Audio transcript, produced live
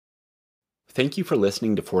Thank you for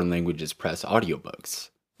listening to Foreign Languages Press audiobooks.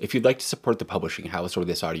 If you'd like to support the publishing house or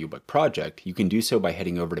this audiobook project, you can do so by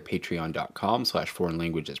heading over to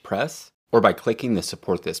patreon.com/foreignlanguagespress or by clicking the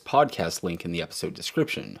Support This Podcast link in the episode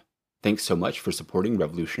description. Thanks so much for supporting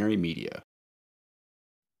revolutionary media.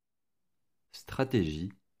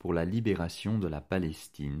 Stratégie pour la libération de la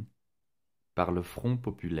Palestine par le Front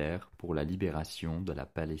populaire pour la libération de la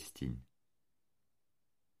Palestine.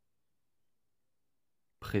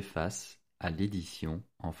 Préface à l'édition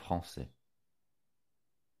en français.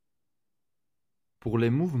 Pour les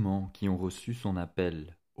mouvements qui ont reçu son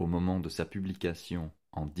appel au moment de sa publication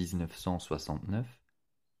en 1969,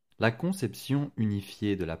 la conception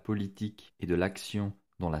unifiée de la politique et de l'action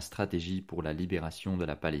dans la stratégie pour la libération de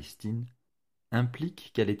la Palestine implique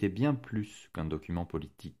qu'elle était bien plus qu'un document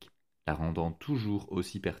politique, la rendant toujours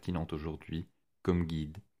aussi pertinente aujourd'hui comme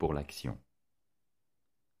guide pour l'action.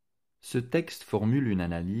 Ce texte formule une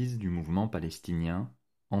analyse du mouvement palestinien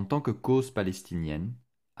en tant que cause palestinienne,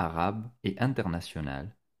 arabe et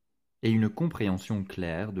internationale, et une compréhension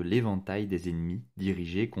claire de l'éventail des ennemis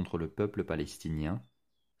dirigés contre le peuple palestinien,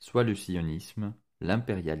 soit le sionisme,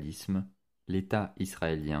 l'impérialisme, l'État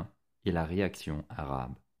israélien et la réaction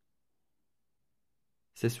arabe.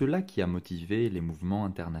 C'est cela qui a motivé les mouvements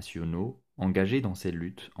internationaux engagés dans ces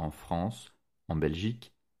luttes en France, en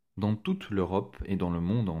Belgique, dans toute l'Europe et dans le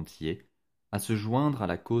monde entier, à se joindre à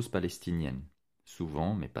la cause palestinienne,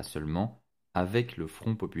 souvent, mais pas seulement, avec le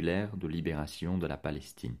Front populaire de libération de la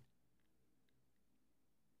Palestine.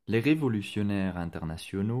 Les révolutionnaires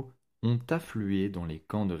internationaux ont afflué dans les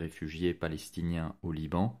camps de réfugiés palestiniens au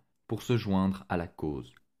Liban pour se joindre à la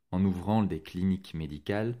cause, en ouvrant des cliniques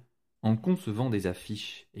médicales, en concevant des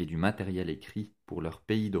affiches et du matériel écrit pour leur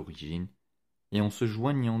pays d'origine, et en se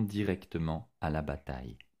joignant directement à la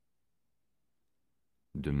bataille.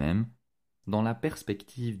 De même, dans la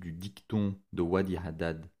perspective du dicton de Wadi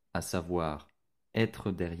Haddad, à savoir «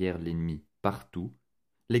 être derrière l'ennemi partout »,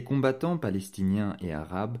 les combattants palestiniens et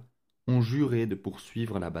arabes ont juré de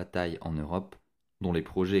poursuivre la bataille en Europe, dont les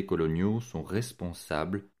projets coloniaux sont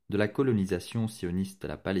responsables de la colonisation sioniste de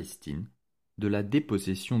la Palestine, de la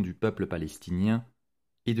dépossession du peuple palestinien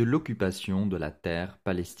et de l'occupation de la terre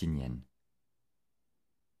palestinienne.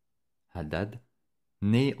 Haddad,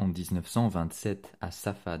 né en 1927 à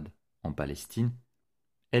Safad, en Palestine,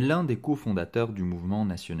 est l'un des cofondateurs du mouvement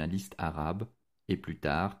nationaliste arabe et plus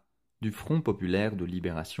tard du Front populaire de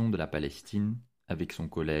libération de la Palestine avec son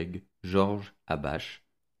collègue Georges Habash,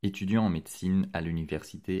 étudiant en médecine à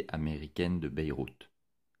l'université américaine de Beyrouth.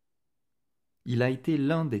 Il a été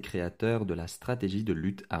l'un des créateurs de la stratégie de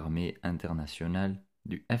lutte armée internationale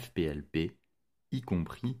du PFLP, y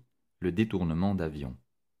compris le détournement d'avions.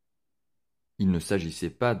 Il ne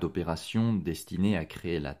s'agissait pas d'opérations destinées à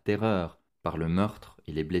créer la terreur par le meurtre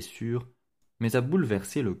et les blessures, mais à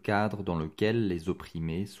bouleverser le cadre dans lequel les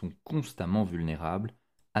opprimés sont constamment vulnérables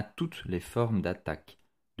à toutes les formes d'attaque,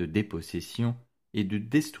 de dépossession et de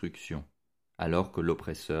destruction, alors que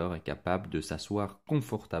l'oppresseur est capable de s'asseoir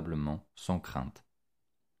confortablement sans crainte.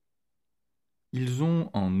 Ils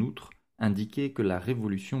ont en outre indiqué que la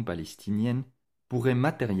révolution palestinienne pourrait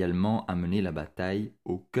matériellement amener la bataille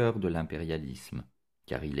au cœur de l'impérialisme,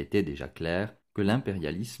 car il était déjà clair que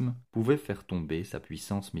l'impérialisme pouvait faire tomber sa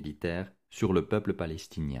puissance militaire sur le peuple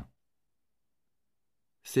palestinien.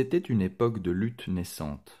 C'était une époque de lutte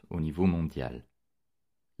naissante au niveau mondial.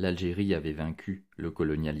 L'Algérie avait vaincu le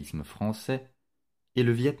colonialisme français et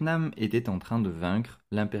le Vietnam était en train de vaincre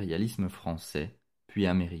l'impérialisme français puis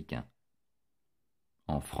américain.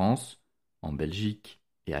 En France, en Belgique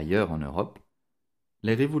et ailleurs en Europe,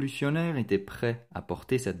 les révolutionnaires étaient prêts à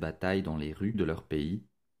porter cette bataille dans les rues de leur pays,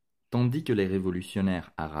 tandis que les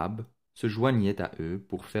révolutionnaires arabes se joignaient à eux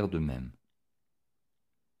pour faire de même.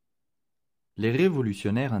 Les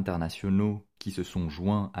révolutionnaires internationaux qui se sont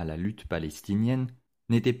joints à la lutte palestinienne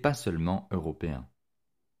n'étaient pas seulement européens.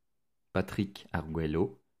 Patrick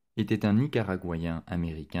Arguello était un Nicaraguayen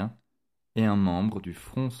américain et un membre du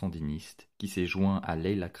Front sandiniste qui s'est joint à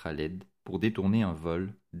Leila Khaled pour détourner un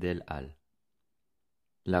vol d'El Al.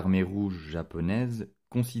 L'armée rouge japonaise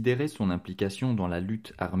considérait son implication dans la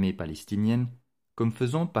lutte armée palestinienne comme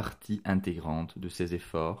faisant partie intégrante de ses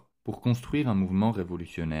efforts pour construire un mouvement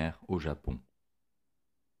révolutionnaire au Japon.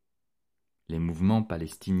 Les mouvements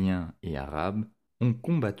palestiniens et arabes ont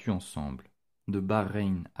combattu ensemble, de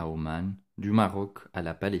Bahreïn à Oman, du Maroc à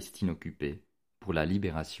la Palestine occupée, pour la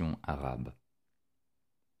libération arabe.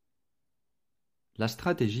 La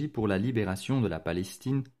stratégie pour la libération de la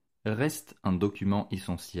Palestine reste un document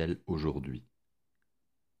essentiel aujourd'hui.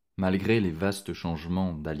 Malgré les vastes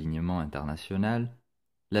changements d'alignement international,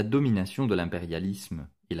 la domination de l'impérialisme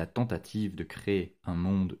et la tentative de créer un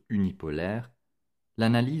monde unipolaire,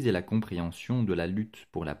 l'analyse et la compréhension de la lutte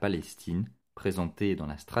pour la Palestine, présentée dans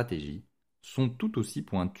la Stratégie, sont tout aussi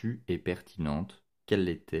pointues et pertinentes qu'elles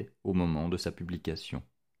l'étaient au moment de sa publication.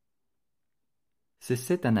 C'est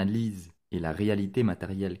cette analyse et la réalité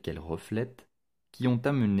matérielle qu'elle reflète qui ont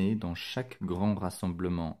amené dans chaque grand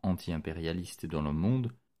rassemblement anti-impérialiste dans le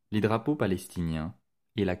monde les drapeaux palestiniens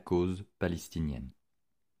et la cause palestinienne.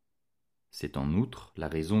 C'est en outre la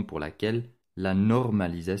raison pour laquelle la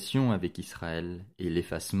normalisation avec Israël et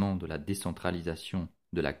l'effacement de la décentralisation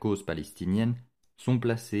de la cause palestinienne sont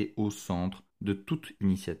placés au centre de toute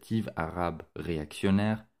initiative arabe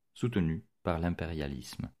réactionnaire soutenue par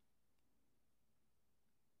l'impérialisme.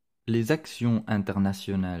 Les actions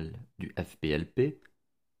internationales du PFLP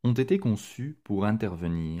ont été conçues pour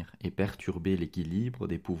intervenir et perturber l'équilibre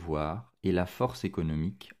des pouvoirs et la force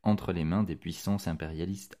économique entre les mains des puissances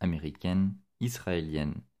impérialistes américaines,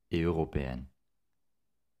 israéliennes et européennes.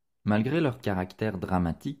 Malgré leur caractère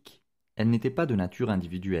dramatique, elles n'étaient pas de nature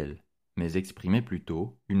individuelle, mais exprimaient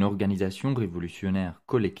plutôt une organisation révolutionnaire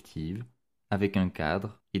collective avec un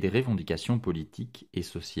cadre et des revendications politiques et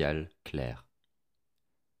sociales claires.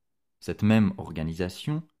 Cette même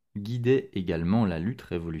organisation guidait également la lutte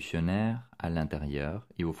révolutionnaire à l'intérieur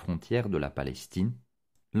et aux frontières de la Palestine,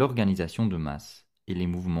 l'organisation de masse et les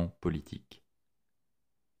mouvements politiques.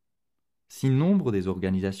 Si nombre des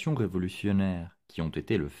organisations révolutionnaires qui ont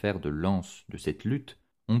été le fer de lance de cette lutte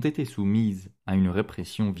ont été soumises à une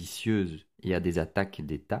répression vicieuse et à des attaques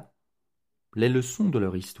d'État, les leçons de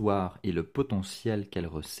leur histoire et le potentiel qu'elles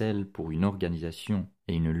recèlent pour une organisation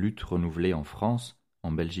et une lutte renouvelée en France,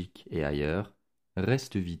 en Belgique et ailleurs,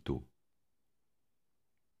 restent vitaux.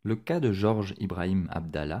 Le cas de Georges Ibrahim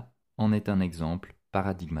Abdallah en est un exemple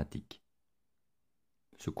paradigmatique.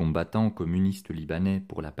 Ce combattant communiste libanais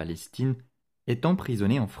pour la Palestine est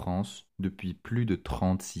emprisonné en France depuis plus de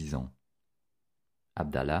 36 ans.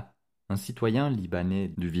 Abdallah, un citoyen libanais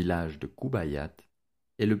du village de Koubayat,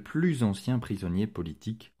 est le plus ancien prisonnier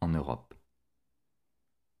politique en Europe.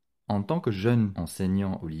 En tant que jeune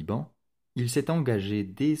enseignant au Liban, il s'est engagé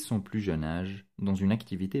dès son plus jeune âge dans une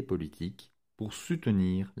activité politique pour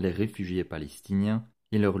soutenir les réfugiés palestiniens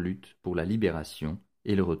et leur lutte pour la libération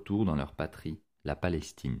et le retour dans leur patrie, la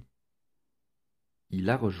Palestine. Il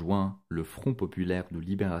a rejoint le Front populaire de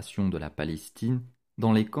libération de la Palestine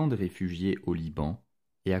dans les camps de réfugiés au Liban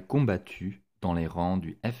et a combattu dans les rangs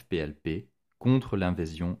du PFLP contre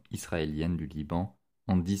l'invasion israélienne du Liban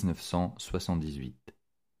en 1978.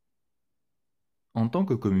 En tant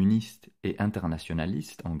que communiste et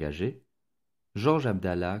internationaliste engagé, Georges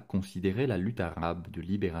Abdallah considérait la lutte arabe de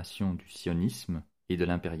libération du sionisme et de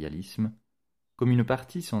l'impérialisme comme une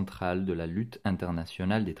partie centrale de la lutte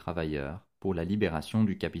internationale des travailleurs pour la libération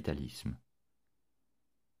du capitalisme.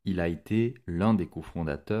 Il a été l'un des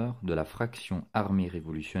cofondateurs de la fraction armée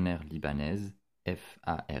révolutionnaire libanaise,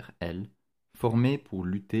 FARL, formée pour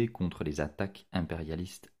lutter contre les attaques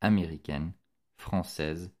impérialistes américaines,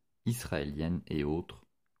 françaises, israéliennes et autres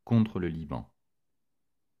contre le Liban.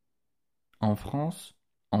 En France,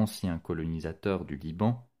 ancien colonisateur du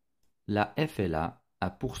Liban, la FLA a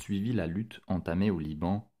poursuivi la lutte entamée au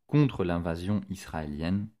Liban contre l'invasion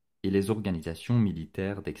israélienne et les organisations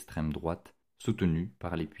militaires d'extrême droite soutenues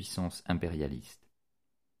par les puissances impérialistes.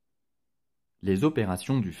 Les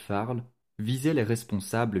opérations du FARL visaient les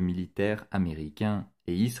responsables militaires américains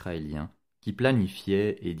et israéliens qui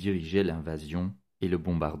planifiaient et dirigeaient l'invasion et le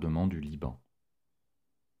bombardement du Liban.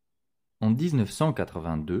 En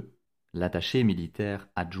 1982, l'attaché militaire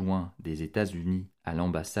adjoint des États-Unis à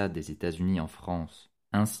l'ambassade des États-Unis en France,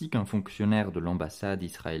 ainsi qu'un fonctionnaire de l'ambassade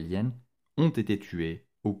israélienne, ont été tués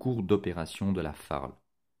au cours d'opérations de la FARL.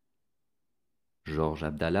 Georges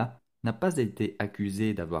Abdallah n'a pas été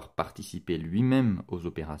accusé d'avoir participé lui-même aux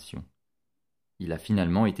opérations. Il a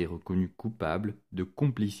finalement été reconnu coupable de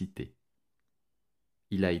complicité.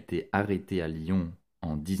 Il a été arrêté à Lyon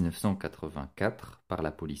en 1984 par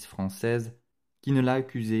la police française qui ne l'a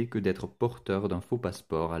accusé que d'être porteur d'un faux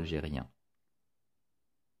passeport algérien.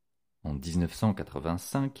 En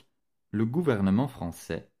 1985, le gouvernement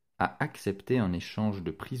français a accepté un échange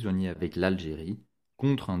de prisonniers avec l'Algérie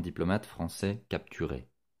contre un diplomate français capturé.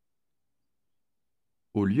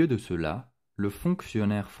 Au lieu de cela, le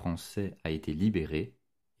fonctionnaire français a été libéré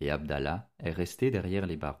et Abdallah est resté derrière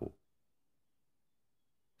les barreaux.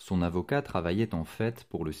 Son avocat travaillait en fait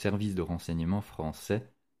pour le service de renseignement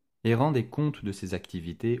français et rendait compte de ses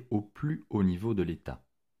activités au plus haut niveau de l'État.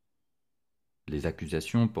 Les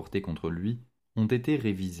accusations portées contre lui ont été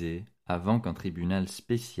révisées avant qu'un tribunal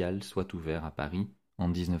spécial soit ouvert à Paris en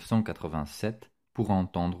 1987 pour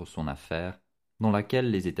entendre son affaire, dans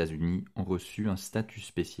laquelle les États-Unis ont reçu un statut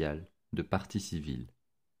spécial de partie civile.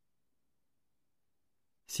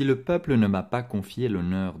 Si le peuple ne m'a pas confié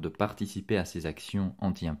l'honneur de participer à ces actions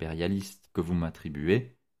anti-impérialistes que vous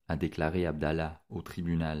m'attribuez, a déclaré Abdallah au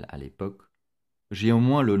tribunal à l'époque, j'ai au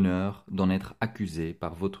moins l'honneur d'en être accusé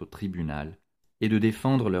par votre tribunal et de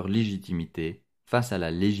défendre leur légitimité face à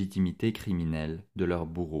la légitimité criminelle de leur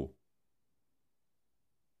bourreau.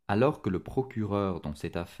 Alors que le procureur dans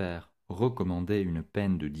cette affaire recommandait une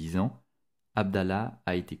peine de 10 ans, Abdallah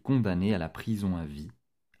a été condamné à la prison à vie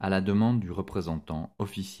à la demande du représentant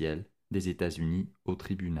officiel des États-Unis au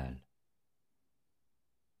tribunal.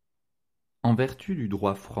 En vertu du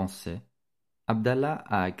droit français, Abdallah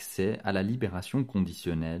a accès à la libération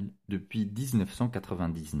conditionnelle depuis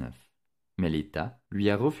 1999, mais l'État lui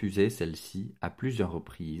a refusé celle-ci à plusieurs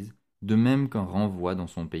reprises, de même qu'un renvoi dans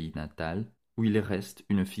son pays natal, où il reste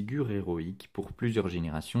une figure héroïque pour plusieurs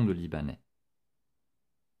générations de Libanais.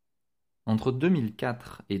 Entre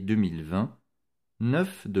 2004 et 2020,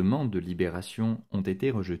 9 demandes de libération ont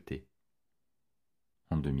été rejetées.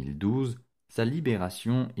 En 2012, sa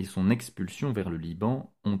libération et son expulsion vers le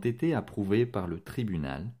Liban ont été approuvées par le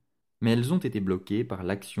tribunal, mais elles ont été bloquées par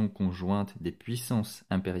l'action conjointe des puissances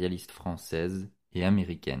impérialistes françaises et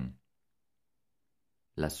américaines.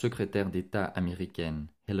 La secrétaire d'État américaine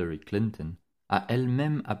Hillary Clinton a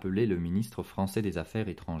elle-même appelé le ministre français des Affaires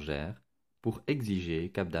étrangères pour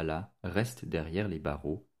exiger qu'Abdallah reste derrière les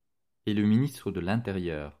barreaux, et le ministre de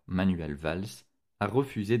l'Intérieur, Manuel Valls, a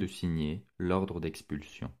refusé de signer l'ordre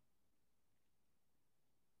d'expulsion.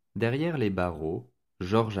 Derrière les barreaux,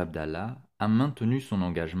 Georges Abdallah a maintenu son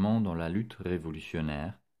engagement dans la lutte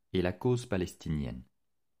révolutionnaire et la cause palestinienne.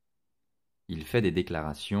 Il fait des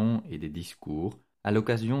déclarations et des discours à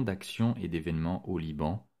l'occasion d'actions et d'événements au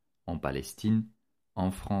Liban, en Palestine,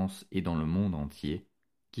 en France et dans le monde entier,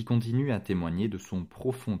 qui continue à témoigner de son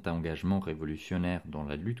profond engagement révolutionnaire dans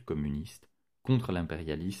la lutte communiste contre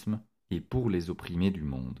l'impérialisme et pour les opprimés du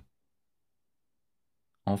monde.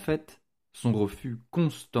 En fait, son refus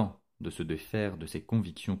constant de se défaire de ses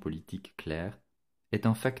convictions politiques claires est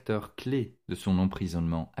un facteur clé de son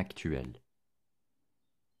emprisonnement actuel.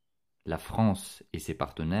 La France et ses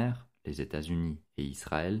partenaires, les États-Unis et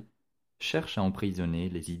Israël, cherchent à emprisonner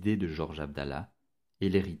les idées de Georges Abdallah et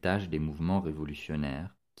l'héritage des mouvements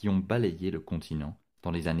révolutionnaires qui ont balayé le continent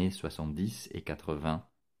dans les années 70 et 80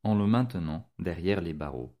 en le maintenant derrière les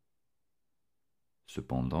barreaux.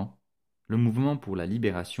 Cependant, le mouvement pour la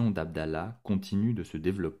libération d'Abdallah continue de se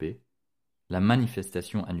développer, la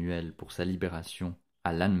manifestation annuelle pour sa libération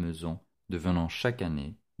à Lannemezan devenant chaque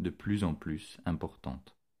année de plus en plus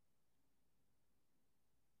importante.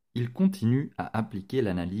 Il continue à appliquer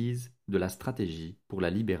l'analyse de la stratégie pour la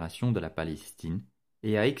libération de la Palestine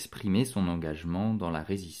et à exprimer son engagement dans la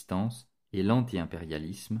résistance et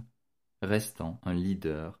l'anti-impérialisme, restant un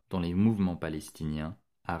leader dans les mouvements palestiniens,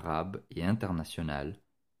 arabes et internationaux,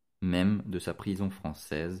 même de sa prison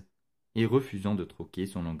française, et refusant de troquer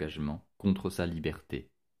son engagement contre sa liberté.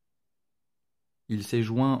 Il s'est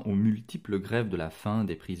joint aux multiples grèves de la faim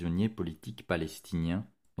des prisonniers politiques palestiniens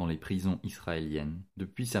dans les prisons israéliennes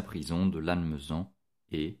depuis sa prison de Lannemezan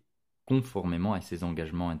et, conformément à ses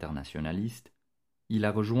engagements internationalistes, il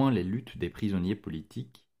a rejoint les luttes des prisonniers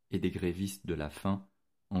politiques et des grévistes de la faim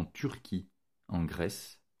en Turquie, en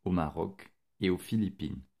Grèce, au Maroc et aux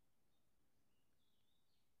Philippines.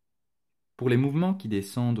 Pour les mouvements qui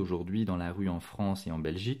descendent aujourd'hui dans la rue en France et en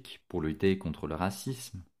Belgique pour lutter contre le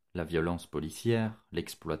racisme, la violence policière,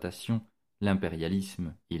 l'exploitation,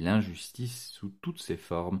 l'impérialisme et l'injustice sous toutes ses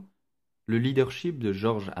formes, le leadership de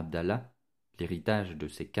Georges Abdallah, l'héritage de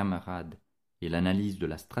ses camarades et l'analyse de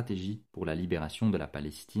la stratégie pour la libération de la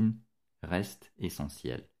Palestine restent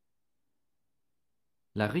essentiels.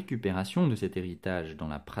 La récupération de cet héritage dans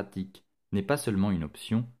la pratique n'est pas seulement une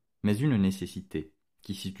option, mais une nécessité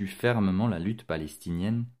qui situe fermement la lutte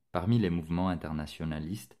palestinienne parmi les mouvements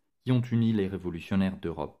internationalistes qui ont uni les révolutionnaires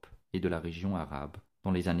d'Europe et de la région arabe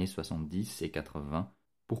dans les années 70 et 80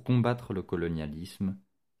 pour combattre le colonialisme,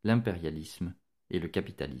 l'impérialisme et le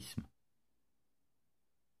capitalisme.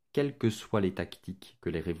 Quelles que soient les tactiques que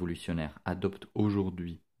les révolutionnaires adoptent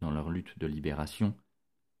aujourd'hui dans leur lutte de libération,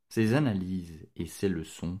 ces analyses et ces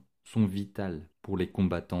leçons sont vitales pour les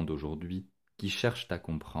combattants d'aujourd'hui qui cherchent à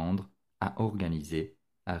comprendre, à organiser,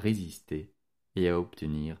 à résister et à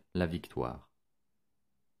obtenir la victoire.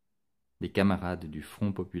 Des camarades du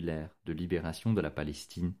Front populaire de libération de la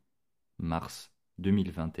Palestine, mars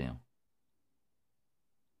 2021.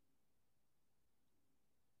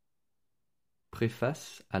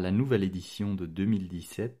 Préface à la nouvelle édition de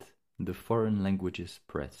 2017 de Foreign Languages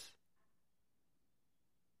Press.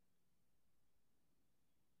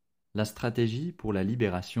 La stratégie pour la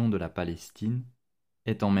libération de la Palestine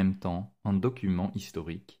est en même temps un document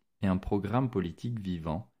historique et un programme politique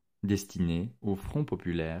vivant destiné au Front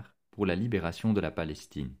populaire pour la libération de la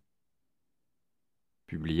Palestine.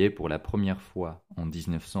 Publié pour la première fois en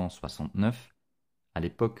 1969, à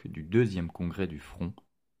l'époque du deuxième congrès du Front,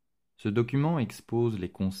 ce document expose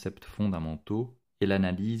les concepts fondamentaux et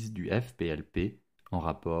l'analyse du FPLP en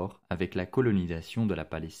rapport avec la colonisation de la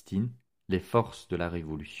Palestine, les forces de la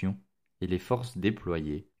Révolution et les forces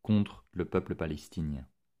déployées contre le peuple palestinien.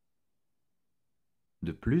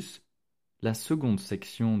 De plus, la seconde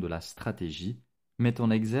section de la stratégie met en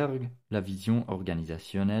exergue la vision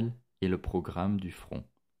organisationnelle et le programme du Front.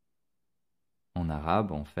 En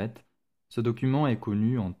arabe, en fait, ce document est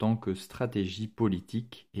connu en tant que stratégie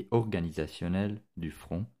politique et organisationnelle du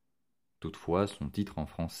Front. Toutefois, son titre en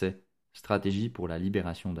français, Stratégie pour la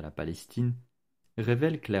libération de la Palestine,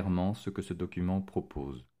 révèle clairement ce que ce document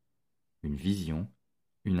propose. Une vision,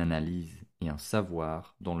 une analyse et un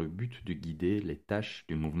savoir dans le but de guider les tâches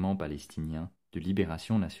du mouvement palestinien de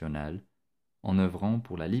libération nationale, en œuvrant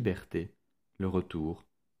pour la liberté, le retour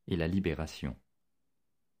et la libération.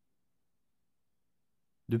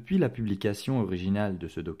 Depuis la publication originale de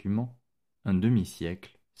ce document, un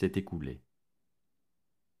demi-siècle s'est écoulé.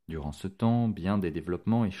 Durant ce temps, bien des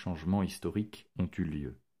développements et changements historiques ont eu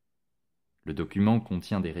lieu. Le document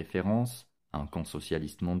contient des références à un camp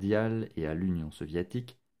socialiste mondial et à l'Union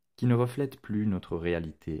soviétique qui ne reflètent plus notre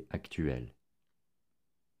réalité actuelle.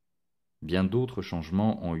 Bien d'autres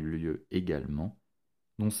changements ont eu lieu également,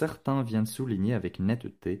 dont certains viennent souligner avec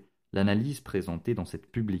netteté l'analyse présentée dans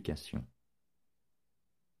cette publication.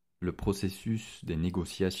 Le processus des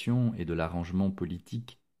négociations et de l'arrangement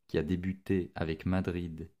politique qui a débuté avec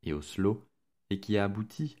Madrid et Oslo et qui a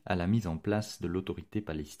abouti à la mise en place de l'autorité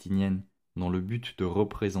palestinienne dans le but de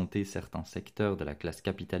représenter certains secteurs de la classe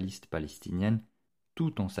capitaliste palestinienne,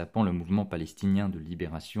 tout en sapant le mouvement palestinien de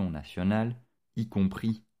libération nationale, y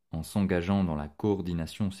compris en s'engageant dans la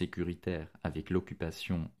coordination sécuritaire avec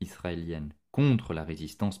l'occupation israélienne contre la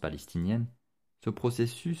résistance palestinienne, ce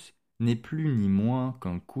processus n'est plus ni moins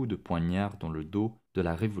qu'un coup de poignard dans le dos de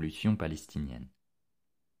la révolution palestinienne.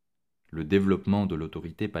 Le développement de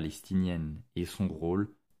l'autorité palestinienne et son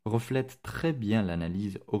rôle reflètent très bien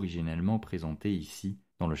l'analyse originellement présentée ici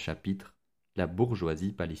dans le chapitre « La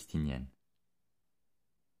bourgeoisie palestinienne ».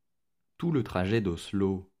 Tout le trajet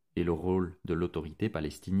d'Oslo et le rôle de l'autorité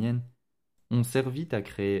palestinienne ont servi à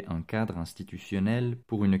créer un cadre institutionnel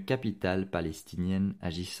pour une capitale palestinienne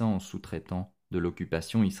agissant en sous-traitant de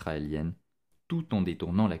l'occupation israélienne, tout en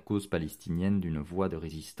détournant la cause palestinienne d'une voie de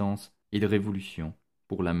résistance et de révolution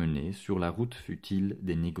pour la mener sur la route futile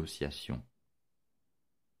des négociations.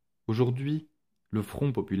 Aujourd'hui, le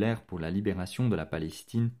Front populaire pour la libération de la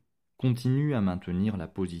Palestine continue à maintenir la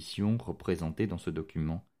position représentée dans ce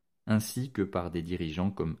document, ainsi que par des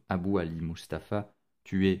dirigeants comme Abu Ali Mustafa,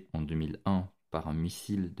 tué en 2001 par un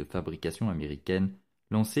missile de fabrication américaine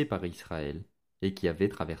lancé par Israël et qui avait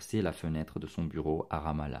traversé la fenêtre de son bureau à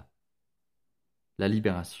Ramallah. La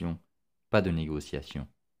libération, pas de négociation.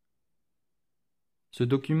 Ce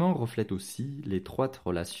document reflète aussi l'étroite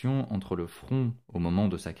relation entre le Front au moment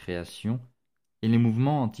de sa création et les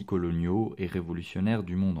mouvements anticoloniaux et révolutionnaires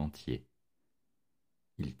du monde entier.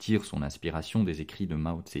 Il tire son inspiration des écrits de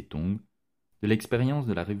Mao Tse-tung, de l'expérience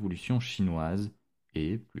de la révolution chinoise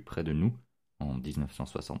et, plus près de nous, en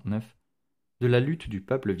 1969, de la lutte du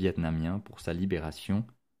peuple vietnamien pour sa libération,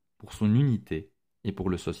 pour son unité et pour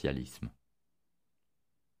le socialisme.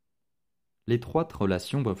 L'étroite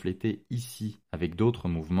relation reflétée ici avec d'autres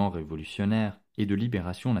mouvements révolutionnaires et de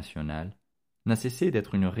libération nationale n'a cessé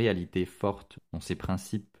d'être une réalité forte dans ses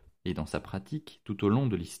principes et dans sa pratique tout au long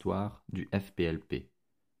de l'histoire du FPLP.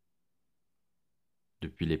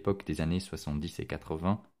 Depuis l'époque des années 70 et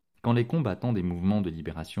 80, quand les combattants des mouvements de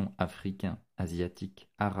libération africains, asiatiques,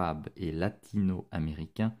 arabes et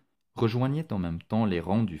latino-américains rejoignaient en même temps les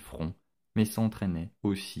rangs du front, mais s'entraînaient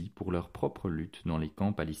aussi pour leur propre lutte dans les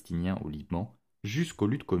camps palestiniens au Liban, jusqu'aux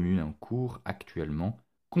luttes communes en cours actuellement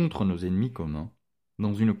contre nos ennemis communs,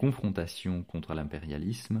 dans une confrontation contre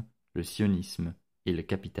l'impérialisme, le sionisme et le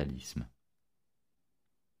capitalisme.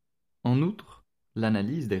 En outre,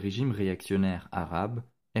 l'analyse des régimes réactionnaires arabes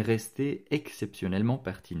est restée exceptionnellement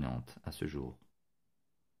pertinente à ce jour.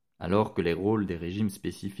 Alors que les rôles des régimes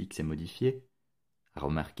spécifiques s'est modifié, à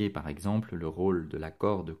remarquer par exemple le rôle de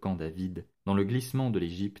l'accord de Camp David dans le glissement de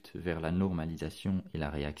l'Égypte vers la normalisation et la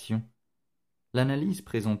réaction, l'analyse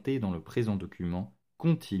présentée dans le présent document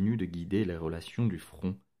continue de guider les relations du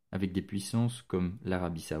front avec des puissances comme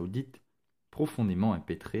l'Arabie saoudite, profondément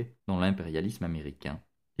impétrée dans l'impérialisme américain,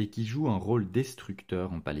 et qui joue un rôle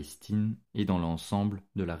destructeur en Palestine et dans l'ensemble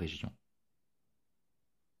de la région.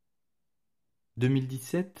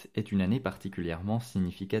 2017 est une année particulièrement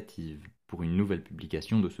significative pour une nouvelle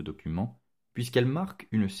publication de ce document, puisqu'elle marque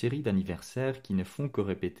une série d'anniversaires qui ne font que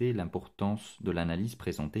répéter l'importance de l'analyse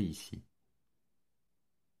présentée ici.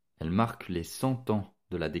 Elle marque les 100 ans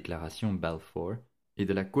de la déclaration Balfour et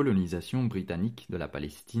de la colonisation britannique de la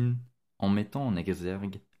Palestine, en mettant en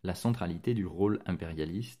exergue la centralité du rôle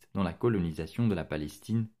impérialiste dans la colonisation de la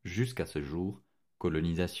Palestine jusqu'à ce jour,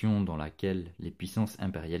 colonisation dans laquelle les puissances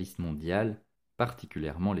impérialistes mondiales,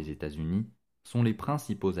 particulièrement les États-Unis, sont les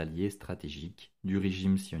principaux alliés stratégiques du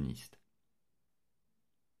régime sioniste.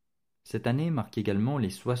 Cette année marque également les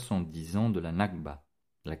 70 ans de la Nakba,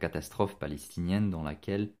 la catastrophe palestinienne dans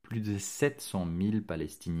laquelle plus de 700 000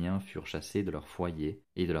 Palestiniens furent chassés de leurs foyers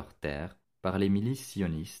et de leurs terres par les milices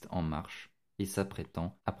sionistes en marche et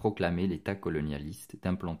s'apprêtant à proclamer l'État colonialiste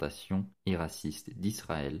d'implantation et raciste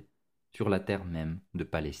d'Israël sur la terre même de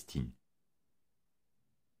Palestine.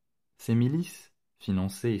 Ces milices,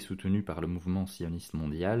 financées et soutenues par le mouvement sioniste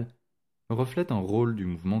mondial, reflètent un rôle du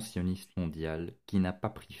mouvement sioniste mondial qui n'a pas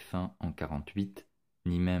pris fin en 1948,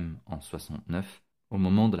 ni même en 1969, au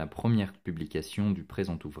moment de la première publication du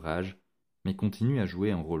présent ouvrage, mais continue à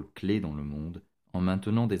jouer un rôle clé dans le monde en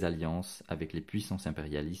maintenant des alliances avec les puissances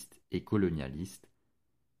impérialistes et colonialistes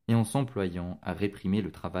et en s'employant à réprimer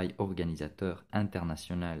le travail organisateur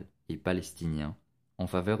international et palestinien en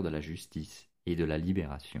faveur de la justice et de la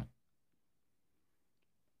libération.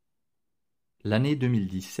 L'année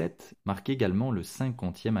 2017 marque également le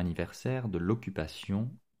 50e anniversaire de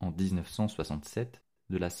l'occupation en 1967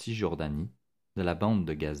 de la Cisjordanie, de la bande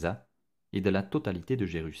de Gaza et de la totalité de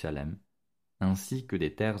Jérusalem, ainsi que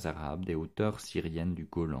des terres arabes des hauteurs syriennes du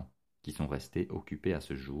Golan, qui sont restées occupées à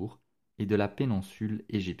ce jour, et de la péninsule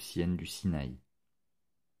égyptienne du Sinaï.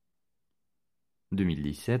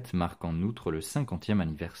 2017 marque en outre le 50e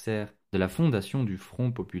anniversaire de la fondation du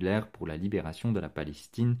Front populaire pour la libération de la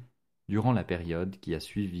Palestine durant la période qui a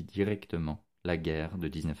suivi directement la guerre de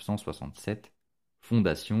 1967,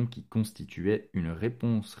 fondation qui constituait une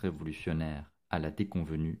réponse révolutionnaire à la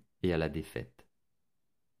déconvenue et à la défaite.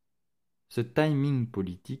 Ce timing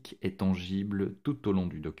politique est tangible tout au long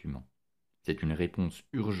du document. C'est une réponse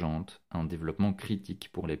urgente à un développement critique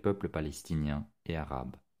pour les peuples palestiniens et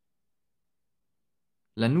arabes.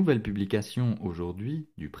 La nouvelle publication aujourd'hui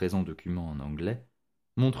du présent document en anglais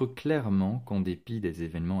montre clairement qu'en dépit des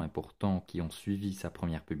événements importants qui ont suivi sa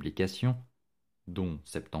première publication, dont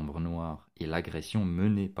Septembre noir et l'agression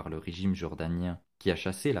menée par le régime jordanien qui a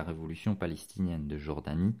chassé la révolution palestinienne de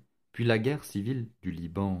Jordanie, puis la guerre civile du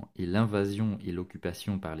Liban et l'invasion et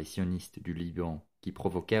l'occupation par les sionistes du Liban qui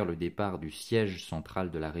provoquèrent le départ du siège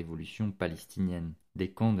central de la révolution palestinienne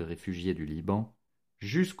des camps de réfugiés du Liban,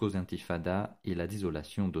 jusqu'aux intifadas et la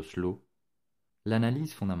désolation d'Oslo,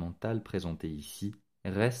 l'analyse fondamentale présentée ici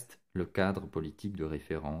reste le cadre politique de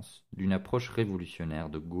référence d'une approche révolutionnaire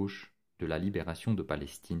de gauche de la libération de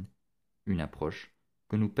Palestine, une approche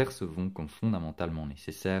que nous percevons comme fondamentalement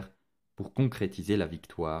nécessaire pour concrétiser la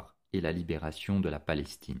victoire et la libération de la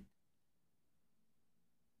Palestine.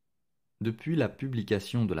 Depuis la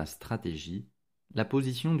publication de la Stratégie, la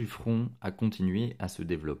position du Front a continué à se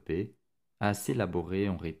développer, à s'élaborer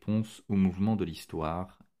en réponse au mouvement de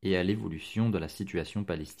l'histoire et à l'évolution de la situation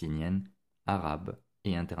palestinienne, arabe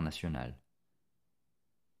et internationale.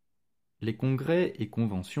 Les congrès et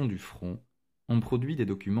conventions du Front ont produit des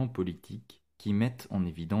documents politiques qui mettent en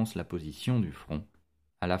évidence la position du Front,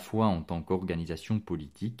 à la fois en tant qu'organisation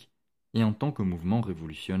politique et en tant que mouvement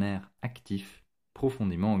révolutionnaire actif,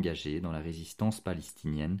 profondément engagé dans la résistance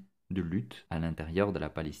palestinienne de lutte à l'intérieur de la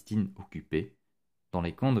Palestine occupée, dans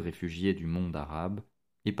les camps de réfugiés du monde arabe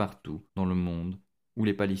et partout dans le monde où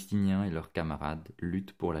les Palestiniens et leurs camarades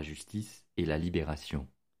luttent pour la justice et la libération.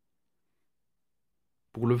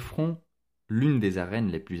 Pour le Front, l'une des arènes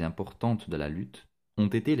les plus importantes de la lutte ont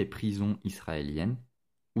été les prisons israéliennes,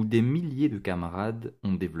 où des milliers de camarades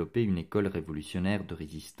ont développé une école révolutionnaire de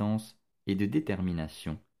résistance et de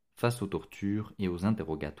détermination face aux tortures et aux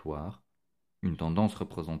interrogatoires, une tendance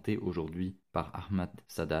représentée aujourd'hui par Ahmad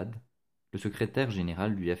Sadat, le secrétaire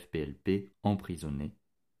général du PFLP emprisonné,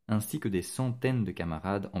 ainsi que des centaines de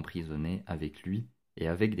camarades emprisonnés avec lui et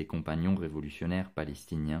avec des compagnons révolutionnaires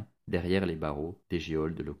palestiniens derrière les barreaux des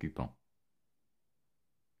geôles de l'occupant.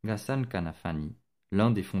 Ghassan Kanafani,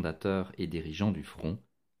 l'un des fondateurs et dirigeants du Front,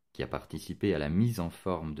 qui a participé à la mise en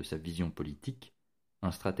forme de sa vision politique,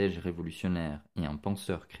 un stratège révolutionnaire et un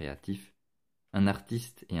penseur créatif, un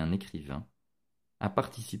artiste et un écrivain, a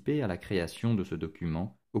participé à la création de ce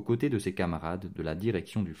document aux côtés de ses camarades de la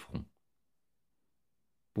direction du Front.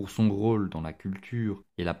 Pour son rôle dans la culture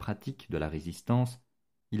et la pratique de la résistance,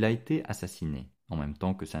 il a été assassiné, en même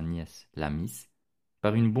temps que sa nièce, Lamis,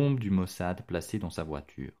 par une bombe du Mossad placée dans sa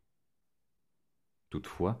voiture.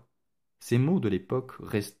 Toutefois, ces mots de l'époque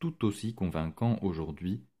restent tout aussi convaincants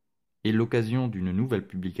aujourd'hui, et l'occasion d'une nouvelle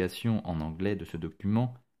publication en anglais de ce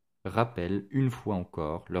document rappelle une fois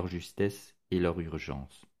encore leur justesse et leur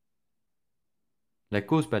urgence. La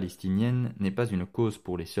cause palestinienne n'est pas une cause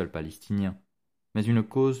pour les seuls Palestiniens, mais une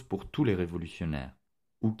cause pour tous les révolutionnaires,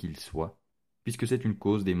 où qu'ils soient, puisque c'est une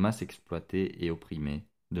cause des masses exploitées et opprimées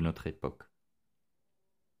de notre époque.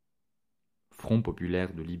 Front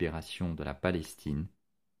populaire de libération de la Palestine,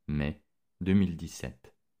 mai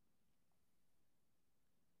 2017.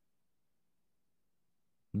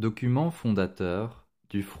 Document fondateur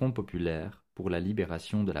du Front populaire pour la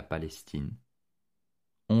libération de la Palestine,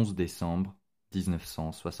 11 décembre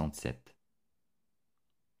 1967.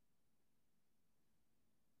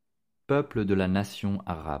 Peuple de la nation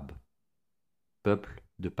arabe, peuple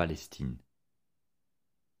de Palestine.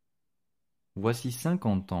 Voici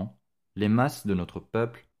 50 ans, les masses de notre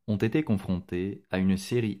peuple ont été confrontées à une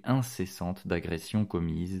série incessante d'agressions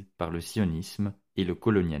commises par le sionisme et le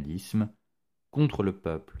colonialisme contre le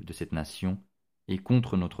peuple de cette nation et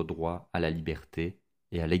contre notre droit à la liberté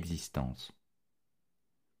et à l'existence.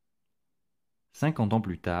 50 ans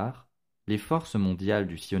plus tard, les forces mondiales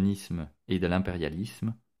du sionisme et de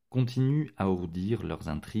l'impérialisme continuent à ourdir leurs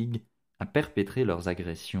intrigues, à perpétrer leurs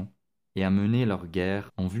agressions et à mener leurs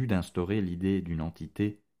guerres en vue d'instaurer l'idée d'une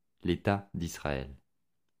entité, l'État d'Israël.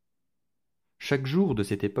 Chaque jour de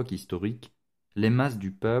cette époque historique, les masses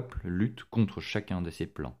du peuple luttent contre chacun de ces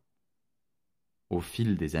plans. Au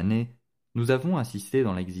fil des années, nous avons assisté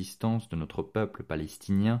dans l'existence de notre peuple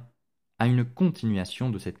palestinien à une continuation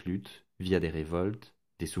de cette lutte via des révoltes,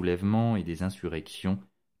 des soulèvements et des insurrections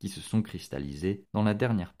qui se sont cristallisées dans la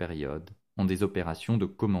dernière période en des opérations de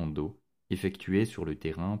commando effectuées sur le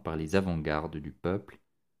terrain par les avant-gardes du peuple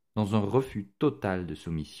dans un refus total de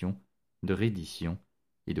soumission, de reddition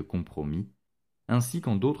et de compromis, ainsi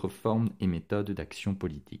qu'en d'autres formes et méthodes d'action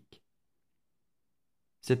politique.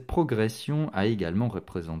 Cette progression a également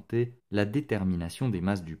représenté la détermination des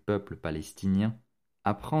masses du peuple palestinien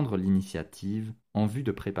à prendre l'initiative en vue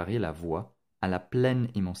de préparer la voie à la pleine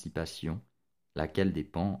émancipation, laquelle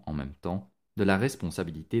dépend en même temps de la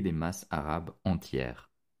responsabilité des masses arabes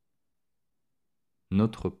entières.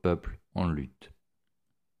 Notre peuple en lutte.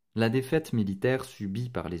 La défaite militaire subie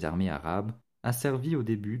par les armées arabes a servi au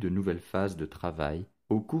début de nouvelles phases de travail,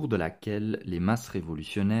 au cours de laquelle les masses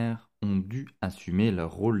révolutionnaires ont dû assumer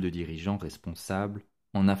leur rôle de dirigeants responsables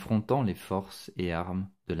en affrontant les forces et armes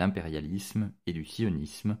de l'impérialisme et du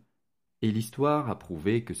sionisme, et l'histoire a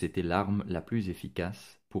prouvé que c'était l'arme la plus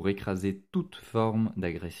efficace pour écraser toute forme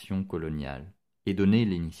d'agression coloniale et donner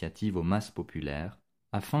l'initiative aux masses populaires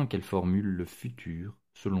afin qu'elles formulent le futur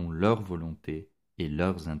selon leur volonté et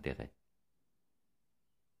leurs intérêts.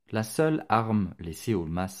 La seule arme laissée aux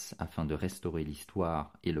masses afin de restaurer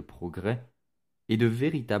l'histoire et le progrès est de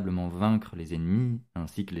véritablement vaincre les ennemis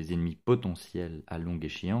ainsi que les ennemis potentiels à longue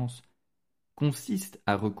échéance consiste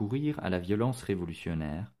à recourir à la violence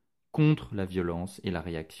révolutionnaire contre la violence et la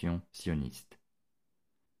réaction sioniste.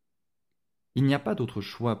 Il n'y a pas d'autre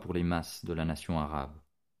choix pour les masses de la nation arabe.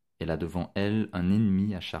 Elle a devant elle un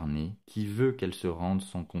ennemi acharné qui veut qu'elle se rende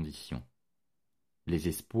sans condition. Les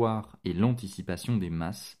espoirs et l'anticipation des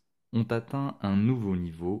masses ont atteint un nouveau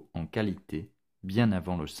niveau en qualité bien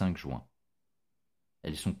avant le 5 juin.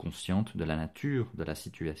 Elles sont conscientes de la nature de la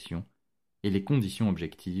situation et les conditions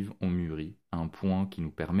objectives ont mûri à un point qui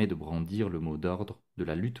nous permet de brandir le mot d'ordre de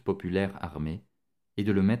la lutte populaire armée et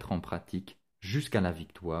de le mettre en pratique jusqu'à la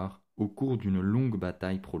victoire au cours d'une longue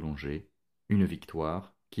bataille prolongée, une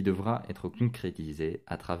victoire qui devra être concrétisée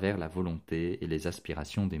à travers la volonté et les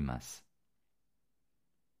aspirations des masses.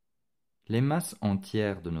 Les masses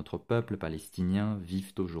entières de notre peuple palestinien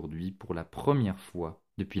vivent aujourd'hui pour la première fois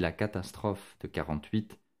depuis la catastrophe de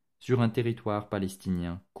 1948 sur un territoire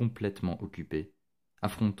palestinien complètement occupé,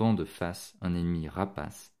 affrontant de face un ennemi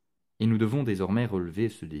rapace, et nous devons désormais relever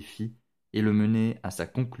ce défi et le mener à sa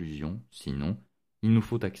conclusion, sinon, il nous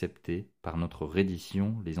faut accepter, par notre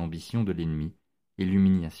reddition, les ambitions de l'ennemi et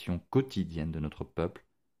l'humiliation quotidienne de notre peuple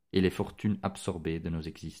et les fortunes absorbées de nos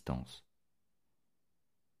existences.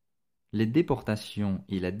 Les déportations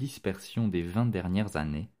et la dispersion des 20 dernières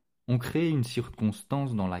années ont créé une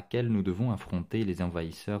circonstance dans laquelle nous devons affronter les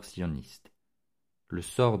envahisseurs sionistes. Le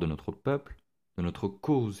sort de notre peuple, de notre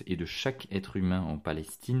cause et de chaque être humain en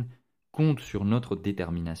Palestine compte sur notre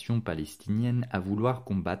détermination palestinienne à vouloir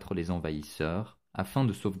combattre les envahisseurs afin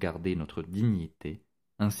de sauvegarder notre dignité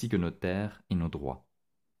ainsi que nos terres et nos droits.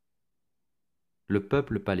 le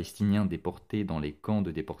peuple palestinien déporté dans les camps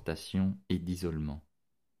de déportation et d'isolement,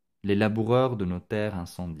 les laboureurs de nos terres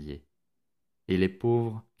incendiées, et les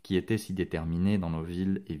pauvres qui étaient si déterminés dans nos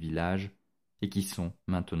villes et villages et qui sont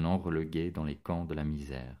maintenant relégués dans les camps de la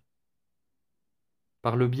misère.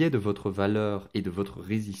 Par le biais de votre valeur et de votre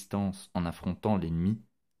résistance en affrontant l'ennemi,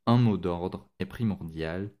 un mot d'ordre est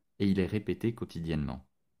primordial et il est répété quotidiennement.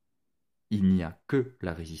 Il n'y a que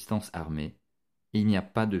la résistance armée, et il n'y a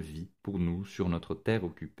pas de vie pour nous sur notre terre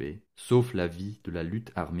occupée, sauf la vie de la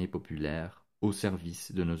lutte armée populaire au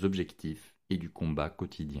service de nos objectifs et du combat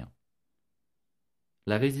quotidien.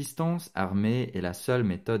 La résistance armée est la seule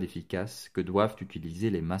méthode efficace que doivent utiliser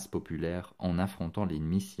les masses populaires en affrontant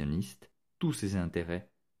l'ennemi sioniste, tous ses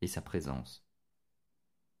intérêts et sa présence.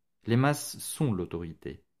 Les masses sont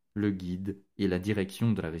l'autorité, le guide et la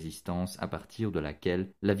direction de la résistance à partir de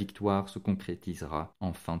laquelle la victoire se concrétisera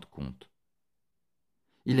en fin de compte.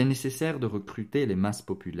 Il est nécessaire de recruter les masses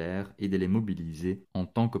populaires et de les mobiliser en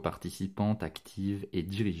tant que participantes actives et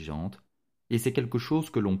dirigeantes, et c'est quelque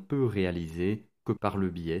chose que l'on peut réaliser que par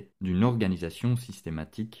le biais d'une organisation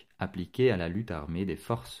systématique appliquée à la lutte armée des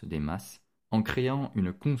forces des masses, en créant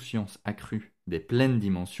une conscience accrue des pleines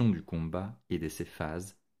dimensions du combat et de ses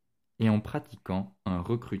phases, et en pratiquant un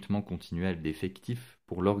recrutement continuel d'effectifs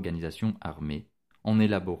pour l'organisation armée, en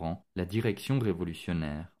élaborant la direction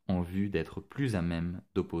révolutionnaire en vue d'être plus à même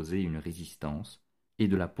d'opposer une résistance et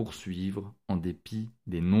de la poursuivre en dépit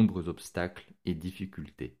des nombreux obstacles et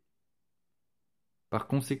difficultés. Par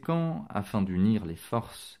conséquent, afin d'unir les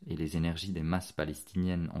forces et les énergies des masses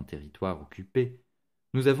palestiniennes en territoire occupé,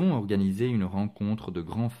 nous avons organisé une rencontre de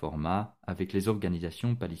grand format avec les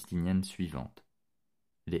organisations palestiniennes suivantes: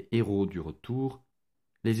 les héros du retour,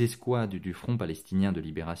 les escouades du Front palestinien de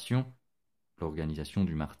libération, l'organisation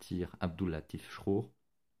du martyr Abdul Latif Shrour,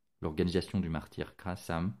 l'organisation du martyr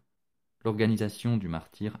Qassam, l'organisation du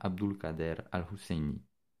martyr Abdul Qader al-Husseini,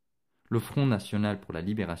 le Front national pour la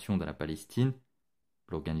libération de la Palestine,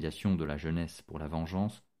 l'organisation de la jeunesse pour la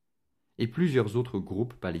vengeance, et plusieurs autres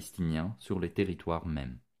groupes palestiniens sur les territoires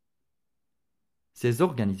mêmes. Ces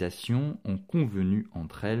organisations ont convenu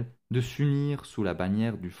entre elles de s'unir sous la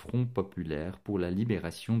bannière du Front populaire pour la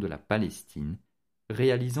libération de la Palestine,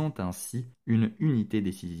 réalisant ainsi une unité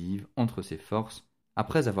décisive entre ces forces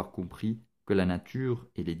après avoir compris que la nature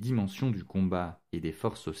et les dimensions du combat et des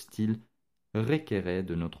forces hostiles requéraient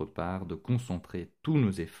de notre part de concentrer tous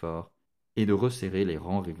nos efforts et de resserrer les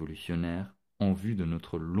rangs révolutionnaires en vue de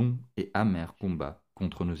notre long et amer combat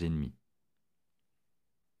contre nos ennemis.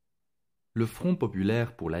 Le Front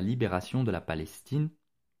populaire pour la libération de la Palestine,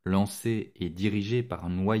 lancé et dirigé par un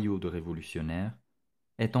noyau de révolutionnaires,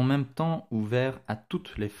 est en même temps ouvert à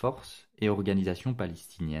toutes les forces et organisations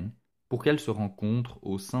palestiniennes pour qu'elles se rencontrent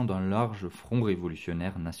au sein d'un large front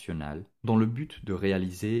révolutionnaire national dans le but de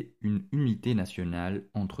réaliser une unité nationale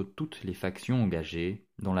entre toutes les factions engagées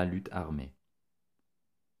dans la lutte armée.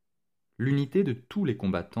 L'unité de tous les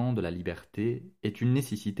combattants de la liberté est une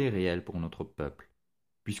nécessité réelle pour notre peuple,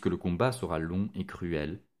 puisque le combat sera long et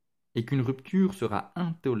cruel, et qu'une rupture sera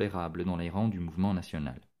intolérable dans les rangs du mouvement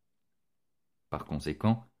national. Par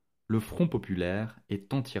conséquent, le Front populaire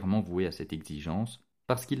est entièrement voué à cette exigence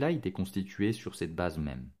parce qu'il a été constitué sur cette base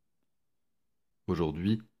même.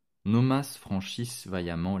 Aujourd'hui, nos masses franchissent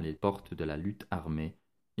vaillamment les portes de la lutte armée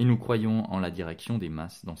et nous croyons en la direction des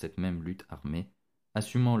masses dans cette même lutte armée,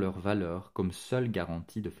 assumant leur valeur comme seule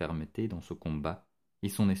garantie de fermeté dans ce combat et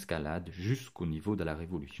son escalade jusqu'au niveau de la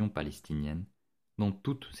révolution palestinienne, dans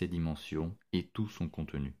toutes ses dimensions et tout son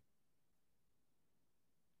contenu.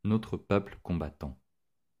 Notre peuple combattant.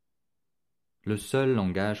 Le seul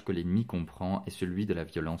langage que l'ennemi comprend est celui de la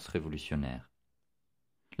violence révolutionnaire.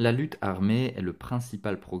 La lutte armée est le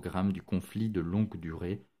principal programme du conflit de longue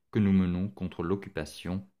durée que nous menons contre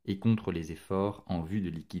l'occupation et contre les efforts en vue de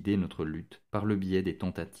liquider notre lutte par le biais des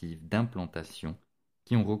tentatives d'implantation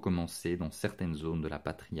qui ont recommencé dans certaines zones de la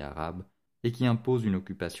patrie arabe et qui imposent une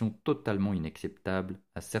occupation totalement inacceptable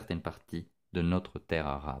à certaines parties de notre terre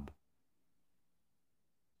arabe.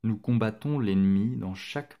 Nous combattons l'ennemi dans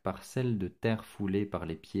chaque parcelle de terre foulée par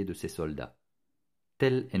les pieds de ses soldats.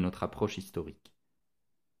 Telle est notre approche historique.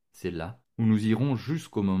 C'est là où nous irons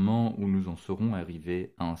jusqu'au moment où nous en serons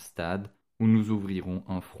arrivés à un stade où nous ouvrirons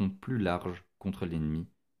un front plus large contre l'ennemi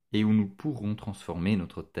et où nous pourrons transformer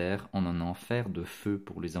notre terre en un enfer de feu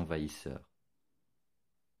pour les envahisseurs.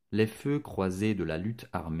 Les feux croisés de la lutte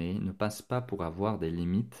armée ne passent pas pour avoir des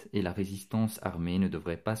limites et la résistance armée ne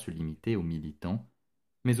devrait pas se limiter aux militants,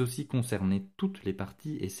 mais aussi concerner toutes les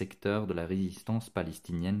parties et secteurs de la résistance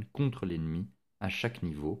palestinienne contre l'ennemi à chaque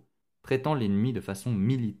niveau, traitant l'ennemi de façon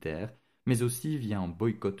militaire mais aussi via un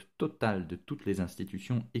boycott total de toutes les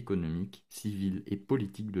institutions économiques, civiles et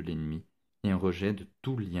politiques de l'ennemi, et un rejet de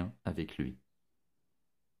tout lien avec lui.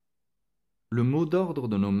 Le mot d'ordre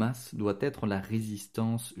de nos masses doit être la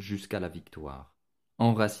résistance jusqu'à la victoire,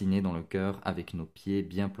 enracinée dans le cœur avec nos pieds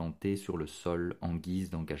bien plantés sur le sol en guise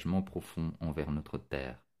d'engagement profond envers notre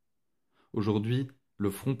terre. Aujourd'hui, le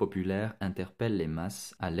Front populaire interpelle les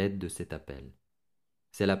masses à l'aide de cet appel.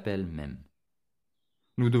 C'est l'appel même.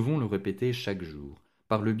 Nous devons le répéter chaque jour,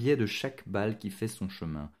 par le biais de chaque balle qui fait son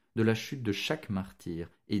chemin, de la chute de chaque martyr,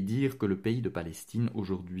 et dire que le pays de Palestine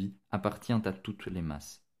aujourd'hui appartient à toutes les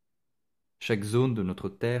masses. Chaque zone de notre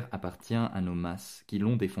terre appartient à nos masses qui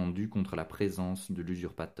l'ont défendu contre la présence de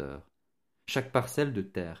l'usurpateur. Chaque parcelle de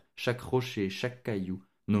terre, chaque rocher, chaque caillou,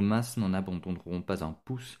 nos masses n'en abandonneront pas un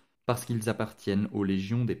pouce parce qu'ils appartiennent aux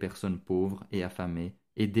légions des personnes pauvres et affamées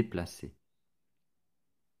et déplacées.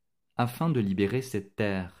 Afin de libérer cette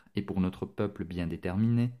terre et pour notre peuple bien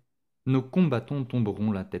déterminé, nos combattants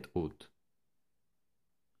tomberont la tête haute.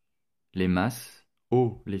 Les masses,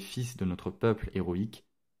 ô les fils de notre peuple héroïque,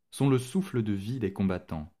 sont le souffle de vie des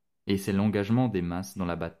combattants, et c'est l'engagement des masses dans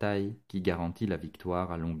la bataille qui garantit la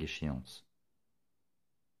victoire à longue échéance.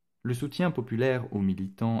 Le soutien populaire aux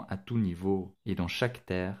militants à tout niveau et dans chaque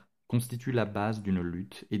terre constitue la base d'une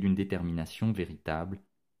lutte et d'une détermination véritable,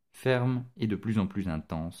 ferme et de plus en plus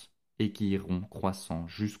intense, et qui iront croissant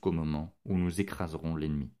jusqu'au moment où nous écraserons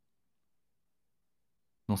l'ennemi.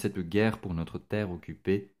 Dans cette guerre pour notre terre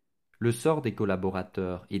occupée, le sort des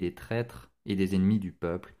collaborateurs et des traîtres et des ennemis du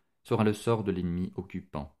peuple sera le sort de l'ennemi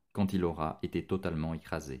occupant, quand il aura été totalement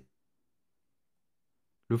écrasé.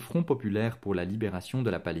 Le Front populaire pour la libération de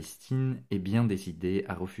la Palestine est bien décidé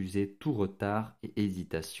à refuser tout retard et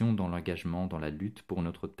hésitation dans l'engagement dans la lutte pour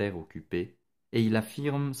notre terre occupée, et il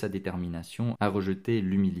affirme sa détermination à rejeter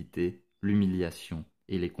l'humilité, l'humiliation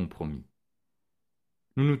et les compromis.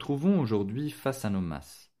 Nous nous trouvons aujourd'hui face à nos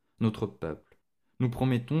masses, notre peuple. Nous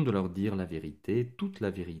promettons de leur dire la vérité, toute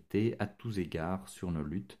la vérité à tous égards sur nos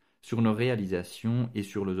luttes, sur nos réalisations et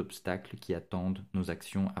sur les obstacles qui attendent nos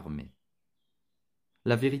actions armées.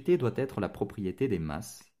 La vérité doit être la propriété des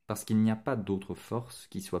masses, parce qu'il n'y a pas d'autre force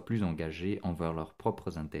qui soit plus engagée envers leurs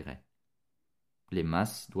propres intérêts. Les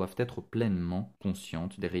masses doivent être pleinement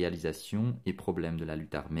conscientes des réalisations et problèmes de la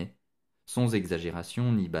lutte armée, sans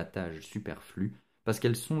exagération ni battage superflu, parce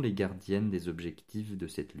qu'elles sont les gardiennes des objectifs de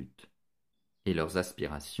cette lutte. Et leurs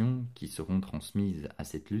aspirations, qui seront transmises à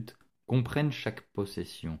cette lutte, comprennent chaque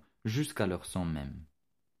possession, jusqu'à leur sang même.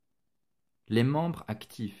 Les membres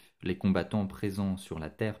actifs, les combattants présents sur la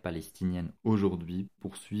terre palestinienne aujourd'hui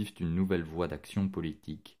poursuivent une nouvelle voie d'action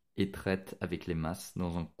politique et traitent avec les masses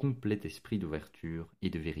dans un complet esprit d'ouverture et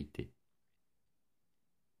de vérité.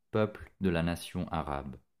 Peuple de la nation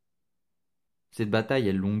arabe. Cette bataille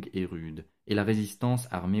est longue et rude, et la résistance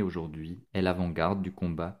armée aujourd'hui est l'avant-garde du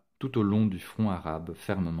combat tout au long du front arabe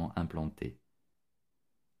fermement implanté.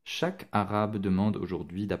 Chaque Arabe demande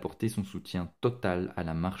aujourd'hui d'apporter son soutien total à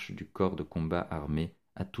la marche du corps de combat armé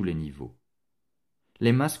à tous les niveaux.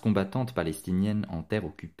 Les masses combattantes palestiniennes en terre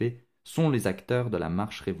occupée sont les acteurs de la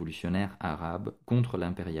marche révolutionnaire arabe contre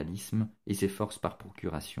l'impérialisme et ses forces par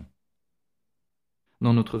procuration.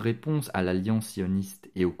 Dans notre réponse à l'alliance sioniste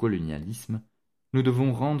et au colonialisme, nous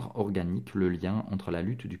devons rendre organique le lien entre la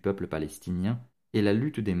lutte du peuple palestinien et la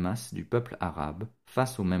lutte des masses du peuple arabe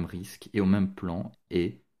face aux mêmes risques et au même plan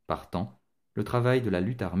et, partant, le travail de la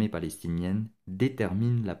lutte armée palestinienne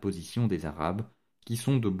détermine la position des Arabes qui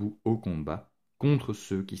sont debout au combat contre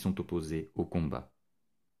ceux qui sont opposés au combat.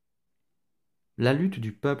 La lutte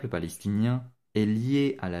du peuple palestinien est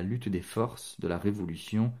liée à la lutte des forces de la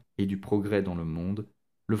révolution et du progrès dans le monde.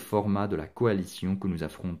 Le format de la coalition que nous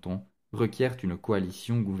affrontons requiert une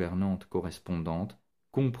coalition gouvernante correspondante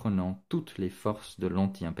comprenant toutes les forces de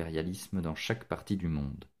l'anti-impérialisme dans chaque partie du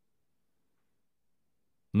monde.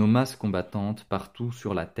 Nos masses combattantes partout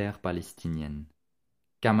sur la terre palestinienne,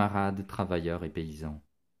 camarades travailleurs et paysans,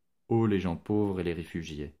 ô les gens pauvres et les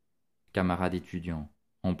réfugiés, camarades étudiants,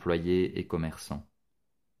 employés et commerçants.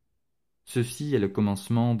 Ceci est le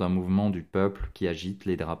commencement d'un mouvement du peuple qui agite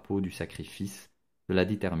les drapeaux du sacrifice, de la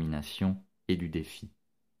détermination et du défi.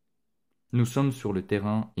 Nous sommes sur le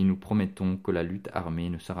terrain et nous promettons que la lutte armée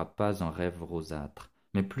ne sera pas un rêve rosâtre,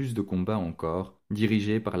 mais plus de combats encore,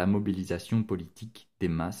 dirigés par la mobilisation politique des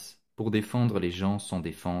masses pour défendre les gens sans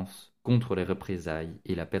défense contre les représailles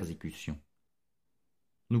et la persécution.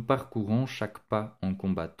 Nous parcourons chaque pas en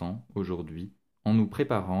combattant, aujourd'hui, en nous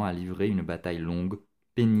préparant à livrer une bataille longue,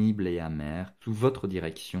 pénible et amère, sous votre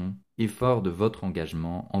direction, et fort de votre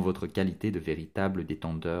engagement en votre qualité de véritable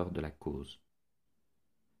détendeur de la cause.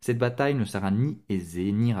 Cette bataille ne sera ni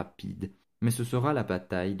aisée ni rapide, mais ce sera la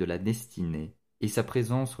bataille de la destinée, et sa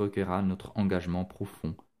présence requerra notre engagement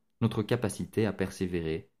profond, notre capacité à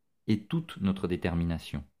persévérer et toute notre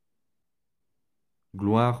détermination.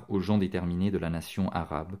 Gloire aux gens déterminés de la nation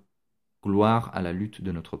arabe, gloire à la lutte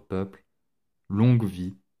de notre peuple, longue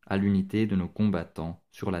vie à l'unité de nos combattants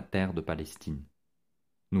sur la terre de Palestine.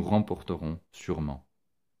 Nous remporterons sûrement.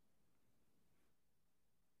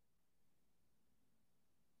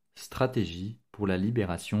 Stratégie pour la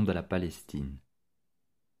libération de la Palestine.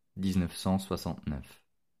 1969.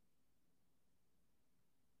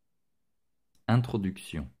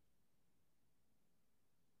 Introduction.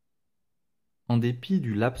 En dépit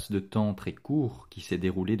du laps de temps très court qui s'est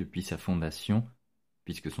déroulé depuis sa fondation,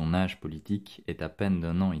 puisque son âge politique est à peine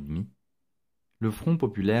d'1 an et demi, le Front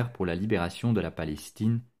populaire pour la libération de la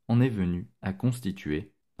Palestine en est venu à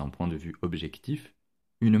constituer, d'un point de vue objectif,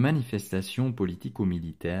 une manifestation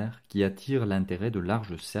politico-militaire qui attire l'intérêt de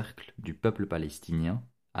larges cercles du peuple palestinien,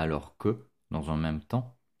 alors que, dans un même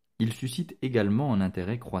temps, il suscite également un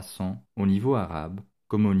intérêt croissant au niveau arabe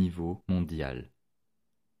comme au niveau mondial.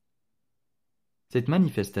 Cette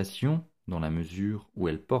manifestation, dans la mesure où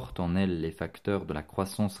elle porte en elle les facteurs de la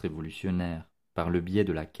croissance révolutionnaire par le biais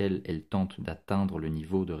de laquelle elle tente d'atteindre le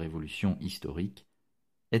niveau de révolution historique,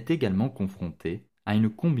 est également confrontée à une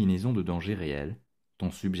combinaison de dangers réels,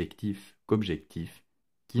 tant subjectifs qu'objectifs,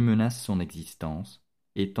 qui menacent son existence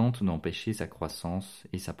et tentent d'empêcher sa croissance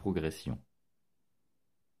et sa progression.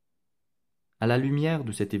 À la lumière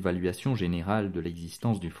de cette évaluation générale de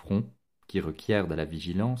l'existence du front, qui requiert de la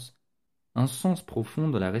vigilance, un sens profond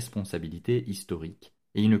de la responsabilité historique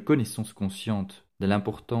et une connaissance consciente de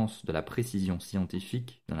l'importance de la précision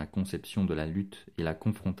scientifique dans la conception de la lutte et la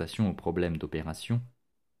confrontation aux problèmes d'opération,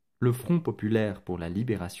 le Front populaire pour la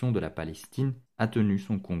libération de la Palestine a tenu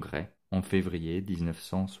son congrès en février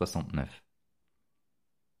 1969.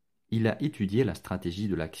 Il a étudié la stratégie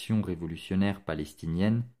de l'action révolutionnaire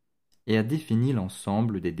palestinienne et a défini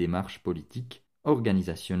l'ensemble des démarches politiques,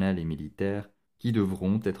 organisationnelles et militaires qui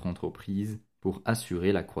devront être entreprises pour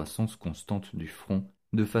assurer la croissance constante du front,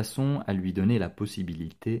 de façon à lui donner la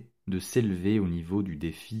possibilité de s'élever au niveau du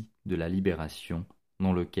défi de la libération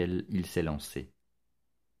dans lequel il s'est lancé.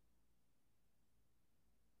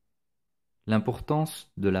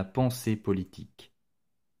 L'importance de la pensée politique.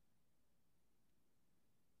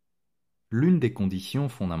 L'une des conditions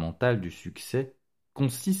fondamentales du succès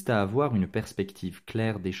consiste à avoir une perspective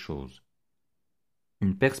claire des choses.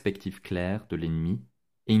 Une perspective claire de l'ennemi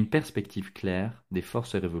et une perspective claire des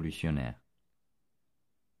forces révolutionnaires.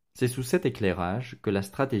 C'est sous cet éclairage que la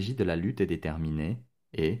stratégie de la lutte est déterminée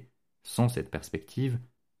et, sans cette perspective,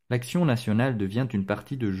 l'action nationale devient une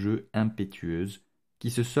partie de jeu impétueuse qui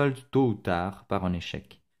se solde tôt ou tard par un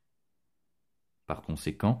échec. Par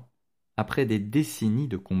conséquent, après des décennies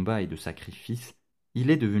de combats et de sacrifices, il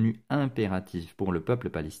est devenu impératif pour le peuple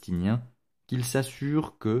palestinien qu'il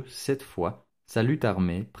s'assure que, cette fois, sa lutte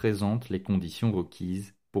armée présente les conditions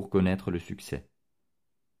requises pour connaître le succès.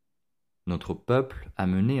 Notre peuple a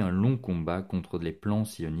mené un long combat contre les plans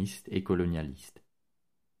sionistes et colonialistes.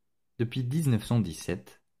 Depuis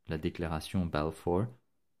 1917, la déclaration Balfour,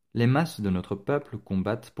 les masses de notre peuple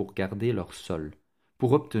combattent pour garder leur sol,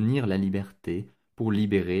 pour obtenir la liberté, pour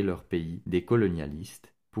libérer leur pays des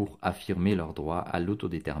colonialistes, pour affirmer leur droit à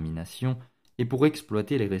l'autodétermination et pour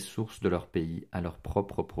exploiter les ressources de leur pays à leur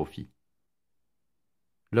propre profit.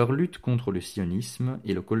 Leur lutte contre le sionisme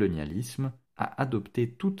et le colonialisme a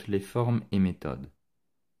adopté toutes les formes et méthodes.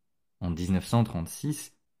 En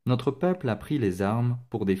 1936, notre peuple a pris les armes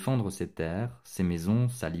pour défendre ses terres, ses maisons,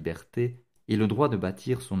 sa liberté et le droit de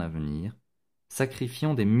bâtir son avenir,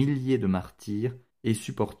 sacrifiant des milliers de martyrs et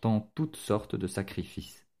supportant toutes sortes de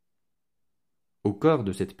sacrifices. Au cœur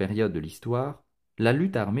de cette période de l'histoire, la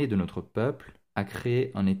lutte armée de notre peuple a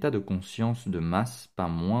créé un état de conscience de masse pas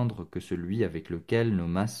moindre que celui avec lequel nos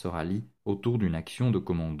masses se rallient autour d'une action de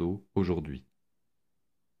commando aujourd'hui.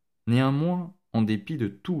 Néanmoins, en dépit de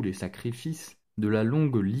tous les sacrifices, de la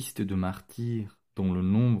longue liste de martyrs dont le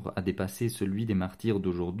nombre a dépassé celui des martyrs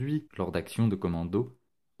d'aujourd'hui lors d'actions de commando,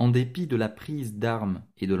 en dépit de la prise d'armes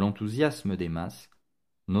et de l'enthousiasme des masses,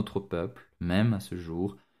 notre peuple, même à ce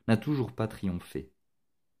jour, n'a toujours pas triomphé.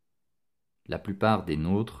 La plupart des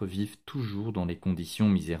nôtres vivent toujours dans les conditions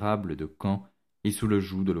misérables de camps et sous le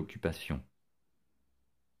joug de l'occupation.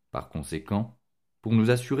 Par conséquent, pour nous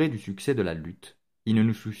assurer du succès de la lutte, il ne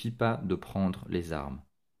nous suffit pas de prendre les armes.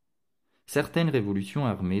 Certaines révolutions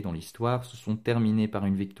armées dans l'histoire se sont terminées par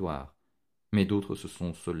une victoire, mais d'autres se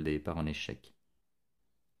sont soldées par un échec.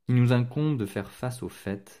 Il nous incombe de faire face aux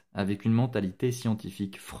faits avec une mentalité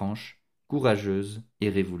scientifique franche, courageuse et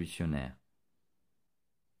révolutionnaire.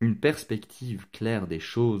 Une perspective claire des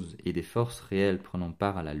choses et des forces réelles prenant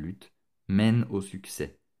part à la lutte mène au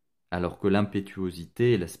succès, alors que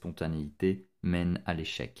l'impétuosité et la spontanéité mènent à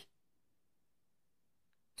l'échec.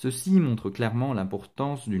 Ceci montre clairement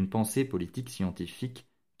l'importance d'une pensée politique scientifique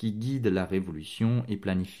qui guide la révolution et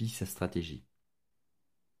planifie sa stratégie.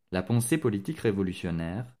 La pensée politique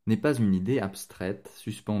révolutionnaire n'est pas une idée abstraite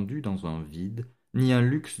suspendue dans un vide, ni un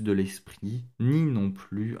luxe de l'esprit, ni non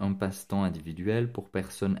plus un passe-temps individuel pour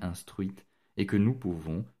personnes instruites, et que nous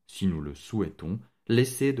pouvons, si nous le souhaitons,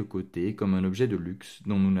 laisser de côté comme un objet de luxe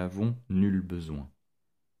dont nous n'avons nul besoin.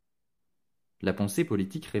 La pensée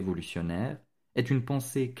politique révolutionnaire est une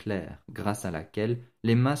pensée claire grâce à laquelle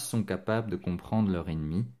les masses sont capables de comprendre leur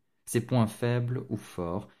ennemi, ses points faibles ou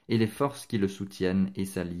forts et les forces qui le soutiennent et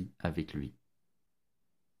s'allient avec lui.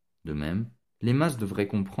 De même, les masses devraient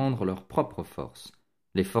comprendre leurs propres forces,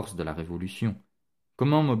 les forces de la révolution.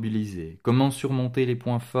 Comment mobiliser, comment surmonter les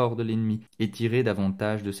points forts de l'ennemi et tirer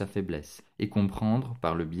davantage de sa faiblesse, et comprendre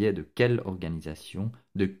par le biais de quelle organisation,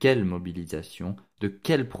 de quelle mobilisation, de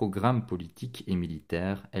quel programme politique et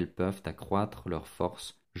militaire elles peuvent accroître leurs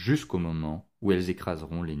forces jusqu'au moment où elles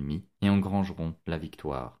écraseront l'ennemi et engrangeront la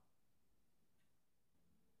victoire.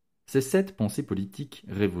 C'est cette pensée politique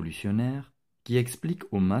révolutionnaire qui explique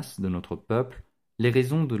aux masses de notre peuple les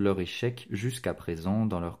raisons de leur échec jusqu'à présent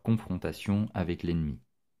dans leur confrontation avec l'ennemi.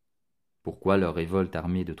 Pourquoi leur révolte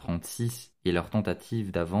armée de 36 et leurs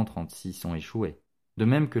tentatives d'avant 36 ont échoué, de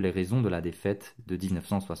même que les raisons de la défaite de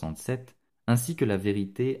 1967, ainsi que la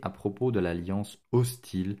vérité à propos de l'alliance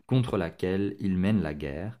hostile contre laquelle ils mènent la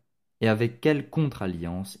guerre, et avec quelle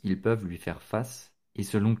contre-alliance ils peuvent lui faire face et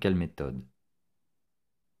selon quelle méthode.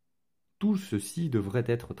 Tout ceci devrait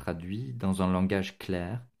être traduit dans un langage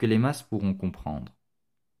clair que les masses pourront comprendre.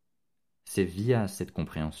 C'est via cette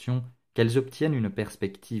compréhension qu'elles obtiennent une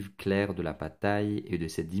perspective claire de la bataille et de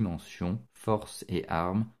ses dimensions, forces et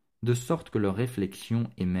armes, de sorte que leur réflexion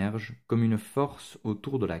émerge comme une force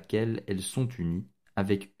autour de laquelle elles sont unies,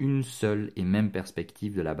 avec une seule et même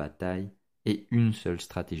perspective de la bataille et une seule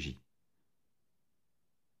stratégie.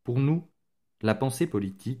 Pour nous, la pensée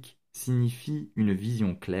politique signifie une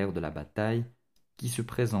vision claire de la bataille qui se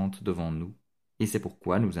présente devant nous, et c'est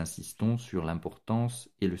pourquoi nous insistons sur l'importance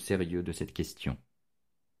et le sérieux de cette question.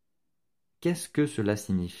 Qu'est-ce que cela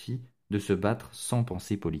signifie de se battre sans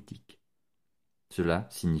pensée politique? Cela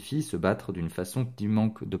signifie se battre d'une façon qui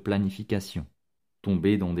manque de planification,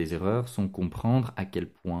 tomber dans des erreurs sans comprendre à quel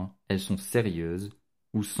point elles sont sérieuses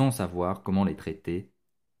ou sans savoir comment les traiter,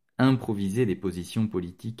 improviser des positions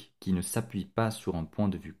politiques qui ne s'appuient pas sur un point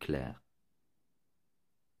de vue clair.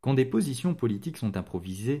 Quand des positions politiques sont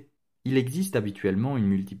improvisées, il existe habituellement une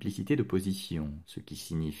multiplicité de positions, ce qui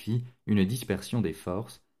signifie une dispersion des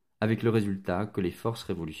forces, avec le résultat que les forces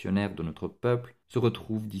révolutionnaires de notre peuple se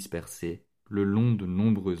retrouvent dispersées le long de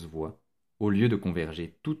nombreuses voies, au lieu de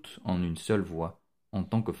converger toutes en une seule voie en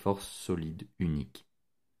tant que force solide unique.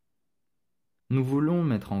 Nous voulons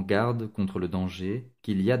mettre en garde contre le danger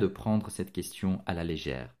qu'il y a de prendre cette question à la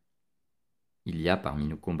légère. Il y a parmi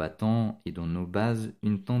nos combattants et dans nos bases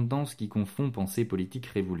une tendance qui confond pensée politique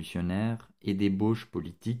révolutionnaire et débauche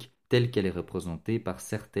politique telle qu'elle est représentée par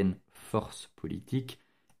certaines forces politiques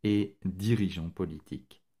et dirigeants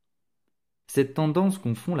politiques. Cette tendance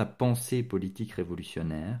confond la pensée politique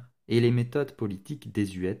révolutionnaire et les méthodes politiques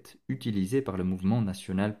désuètes utilisées par le mouvement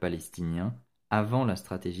national palestinien avant la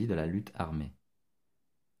stratégie de la lutte armée.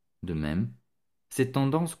 De même, cette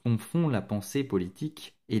tendance confond la pensée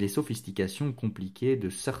politique et les sophistications compliquées de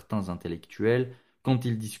certains intellectuels quand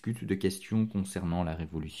ils discutent de questions concernant la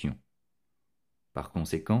révolution. Par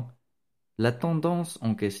conséquent, la tendance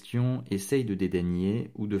en question essaye de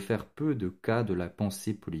dédaigner ou de faire peu de cas de la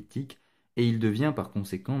pensée politique et il devient par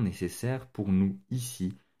conséquent nécessaire pour nous,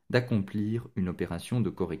 ici, d'accomplir une opération de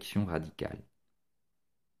correction radicale.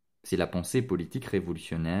 C'est la pensée politique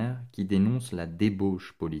révolutionnaire qui dénonce la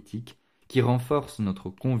débauche politique, qui renforce notre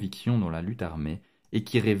conviction dans la lutte armée et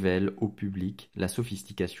qui révèle au public la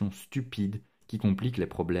sophistication stupide qui complique les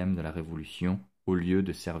problèmes de la révolution au lieu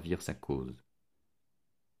de servir sa cause.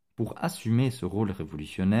 Pour assumer ce rôle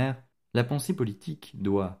révolutionnaire, la pensée politique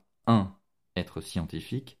doit 1. Être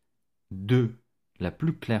scientifique, 2. La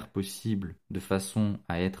plus claire possible de façon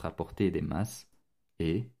à être à portée des masses,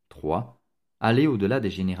 et 3. Aller au-delà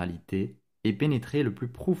des généralités et pénétrer le plus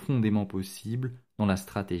profondément possible dans la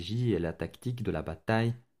stratégie et la tactique de la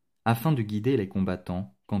bataille afin de guider les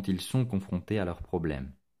combattants quand ils sont confrontés à leurs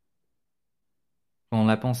problèmes. Quand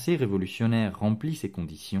la pensée révolutionnaire remplit ces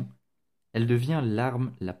conditions, elle devient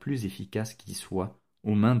l'arme la plus efficace qui soit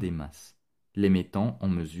aux mains des masses, les mettant en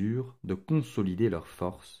mesure de consolider leurs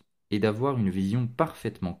forces et d'avoir une vision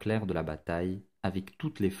parfaitement claire de la bataille avec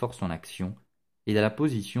toutes les forces en action et de la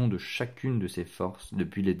position de chacune de ces forces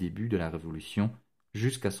depuis le début de la Révolution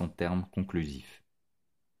jusqu'à son terme conclusif.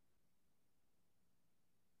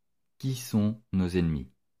 Qui sont nos ennemis?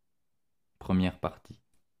 Première partie.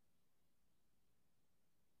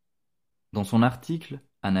 Dans son article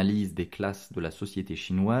 « Analyse des classes de la société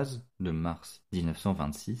chinoise » de mars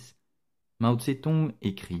 1926, Mao Tse-tung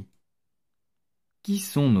écrit « Qui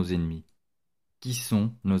sont nos ennemis? Qui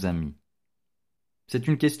sont nos amis ?» C'est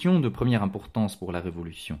une question de première importance pour la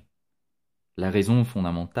Révolution. La raison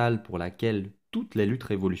fondamentale pour laquelle toutes les luttes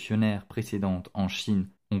révolutionnaires précédentes en Chine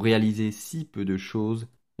ont réalisé si peu de choses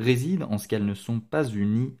réside en ce qu'elles ne sont pas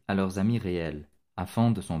unies à leurs amis réels,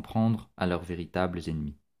 afin de s'en prendre à leurs véritables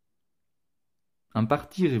ennemis. Un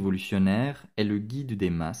parti révolutionnaire est le guide des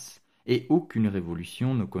masses, et aucune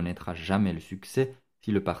révolution ne connaîtra jamais le succès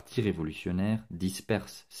si le parti révolutionnaire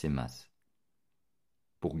disperse ces masses.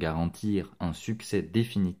 Pour garantir un succès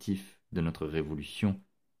définitif de notre révolution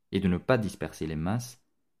et de ne pas disperser les masses,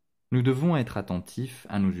 nous devons être attentifs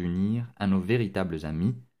à nous unir à nos véritables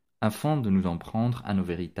amis afin de nous en prendre à nos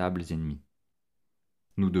véritables ennemis.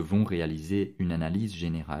 Nous devons réaliser une analyse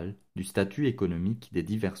générale du statut économique des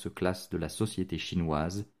diverses classes de la société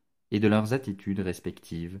chinoise et de leurs attitudes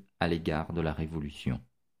respectives à l'égard de la Révolution.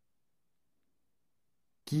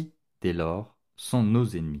 Qui, dès lors, sont nos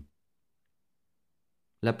ennemis?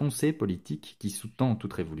 La pensée politique qui sous-tend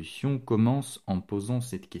toute révolution commence en posant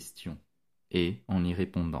cette question et en y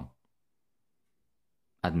répondant.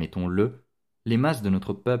 Admettons-le, les masses de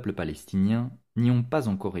notre peuple palestinien n'y ont pas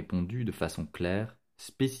encore répondu de façon claire,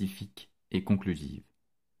 spécifique et conclusive.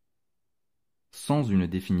 Sans une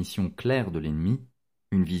définition claire de l'ennemi,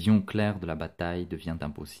 une vision claire de la bataille devient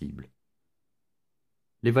impossible.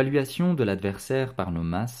 L'évaluation de l'adversaire par nos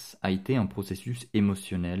masses a été un processus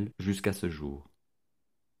émotionnel jusqu'à ce jour.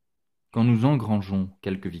 Quand nous engrangeons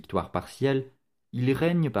quelques victoires partielles, il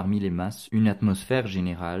règne parmi les masses une atmosphère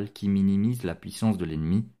générale qui minimise la puissance de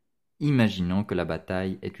l'ennemi, imaginant que la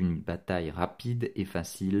bataille est une bataille rapide et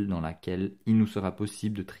facile dans laquelle il nous sera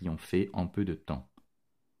possible de triompher en peu de temps.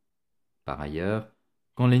 Par ailleurs,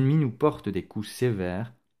 quand l'ennemi nous porte des coups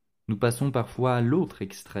sévères, nous passons parfois à l'autre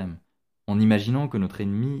extrême, en imaginant que notre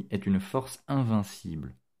ennemi est une force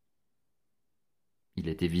invincible. Il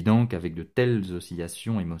est évident qu'avec de telles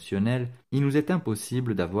oscillations émotionnelles, il nous est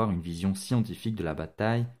impossible d'avoir une vision scientifique de la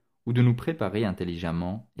bataille ou de nous préparer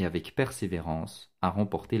intelligemment et avec persévérance à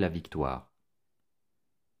remporter la victoire.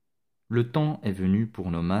 Le temps est venu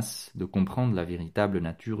pour nos masses de comprendre la véritable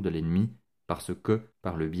nature de l'ennemi parce que,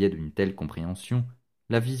 par le biais d'une telle compréhension,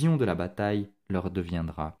 la vision de la bataille leur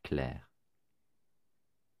deviendra claire.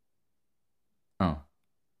 1.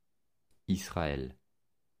 Israël.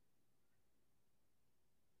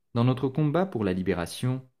 Dans notre combat pour la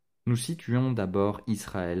libération, nous situons d'abord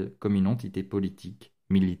Israël comme une entité politique,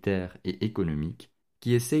 militaire et économique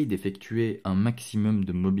qui essaye d'effectuer un maximum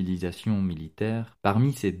de mobilisation militaire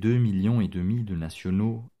parmi ces 2,5 millions de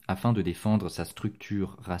nationaux afin de défendre sa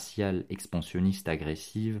structure raciale expansionniste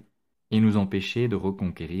agressive et nous empêcher de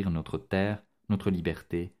reconquérir notre terre, notre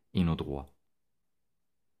liberté et nos droits.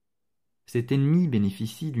 Cet ennemi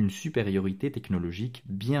bénéficie d'une supériorité technologique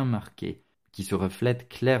bien marquée qui se reflète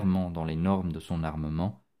clairement dans les normes de son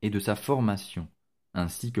armement et de sa formation,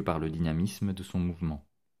 ainsi que par le dynamisme de son mouvement.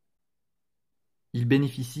 Il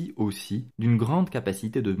bénéficie aussi d'une grande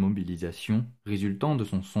capacité de mobilisation résultant de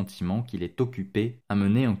son sentiment qu'il est occupé à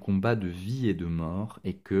mener un combat de vie et de mort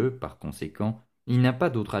et que, par conséquent, il n'a pas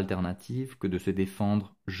d'autre alternative que de se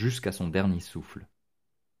défendre jusqu'à son dernier souffle.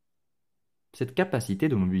 Cette capacité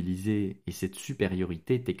de mobiliser et cette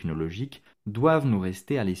supériorité technologique doivent nous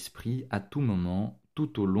rester à l'esprit à tout moment,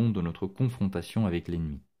 tout au long de notre confrontation avec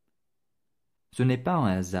l'ennemi. Ce n'est pas un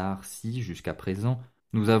hasard si, jusqu'à présent,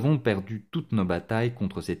 nous avons perdu toutes nos batailles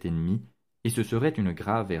contre cet ennemi, et ce serait une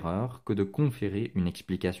grave erreur que de conférer une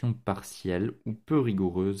explication partielle ou peu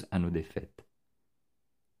rigoureuse à nos défaites.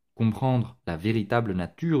 Comprendre la véritable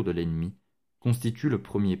nature de l'ennemi constitue le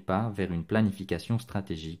premier pas vers une planification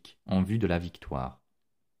stratégique en vue de la victoire.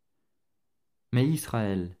 Mais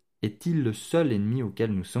Israël est-il le seul ennemi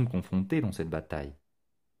auquel nous sommes confrontés dans cette bataille?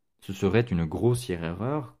 Ce serait une grossière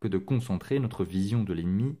erreur que de concentrer notre vision de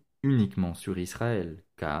l'ennemi uniquement sur Israël,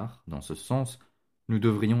 car, dans ce sens, nous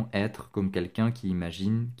devrions être comme quelqu'un qui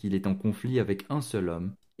imagine qu'il est en conflit avec un seul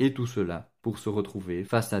homme, et tout cela pour se retrouver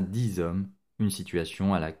face à 10 hommes, une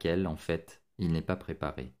situation à laquelle, en fait, il n'est pas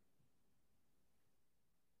préparé.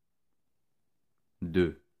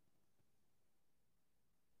 2.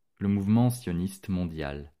 Le mouvement sioniste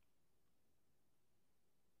mondial.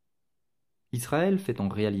 Israël fait en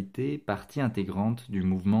réalité partie intégrante du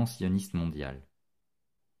mouvement sioniste mondial.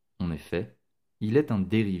 En effet, il est un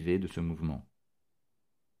dérivé de ce mouvement.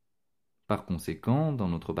 Par conséquent, dans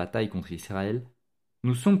notre bataille contre Israël,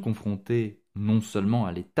 nous sommes confrontés non seulement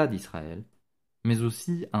à l'État d'Israël, mais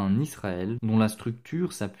aussi à un Israël dont la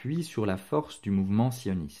structure s'appuie sur la force du mouvement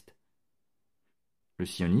sioniste. Le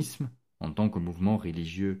sionisme, en tant que mouvement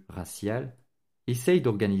religieux racial, essaye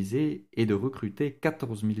d'organiser et de recruter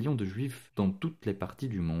 14 millions de juifs dans toutes les parties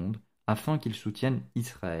du monde afin qu'ils soutiennent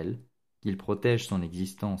Israël, qu'ils protègent son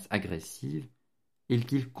existence agressive et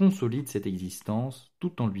qu'ils consolident cette existence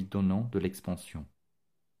tout en lui donnant de l'expansion.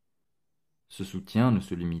 Ce soutien ne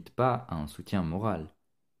se limite pas à un soutien moral.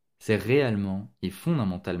 C'est réellement et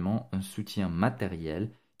fondamentalement un soutien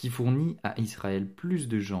matériel qui fournit à Israël plus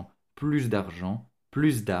de gens, plus d'argent,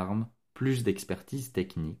 plus d'armes, plus d'expertise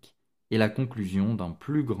technique, et la conclusion d'un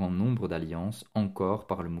plus grand nombre d'alliances encore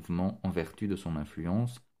par le mouvement en vertu de son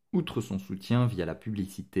influence, outre son soutien via la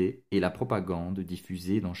publicité et la propagande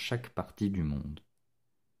diffusée dans chaque partie du monde.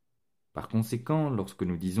 Par conséquent, lorsque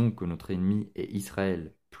nous disons que notre ennemi est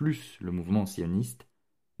Israël plus le mouvement sioniste,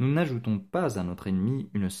 nous n'ajoutons pas à notre ennemi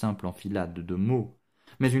une simple enfilade de mots,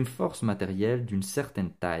 mais une force matérielle d'une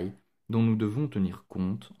certaine taille dont nous devons tenir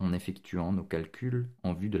compte en effectuant nos calculs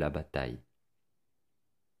en vue de la bataille.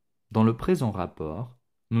 Dans le présent rapport,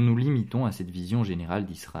 nous nous limitons à cette vision générale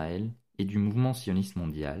d'Israël et du mouvement sioniste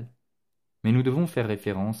mondial, mais nous devons faire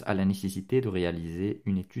référence à la nécessité de réaliser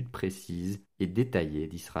une étude précise et détaillée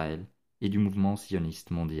d'Israël et du mouvement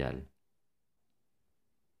sioniste mondial.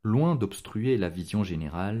 Loin d'obstruer la vision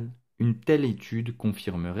générale, une telle étude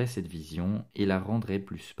confirmerait cette vision et la rendrait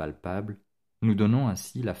plus palpable, nous donnant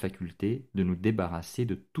ainsi la faculté de nous débarrasser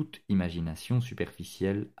de toute imagination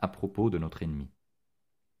superficielle à propos de notre ennemi.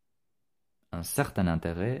 Un certain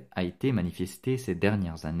intérêt a été manifesté ces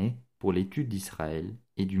dernières années pour l'étude d'Israël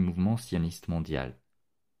et du mouvement sioniste mondial.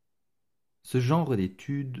 Ce genre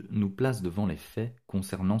d'étude nous place devant les faits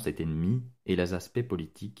concernant cet ennemi et les aspects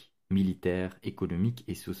politiques, militaires, économiques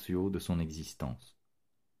et sociaux de son existence.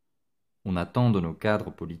 On attend de nos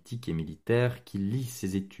cadres politiques et militaires qu'ils lisent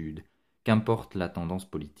ces études, qu'importe la tendance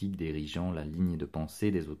politique dirigeant la ligne de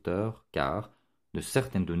pensée des auteurs, car, de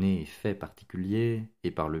certaines données et faits particuliers,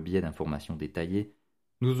 et par le biais d'informations détaillées,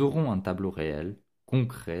 nous aurons un tableau réel,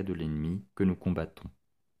 concret de l'ennemi que nous combattons.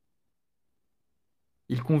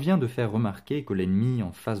 Il convient de faire remarquer que l'ennemi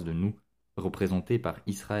en face de nous, représenté par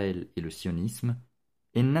Israël et le sionisme,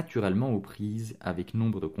 est naturellement aux prises avec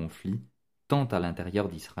nombre de conflits, tant à l'intérieur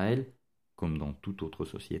d'Israël, comme dans toute autre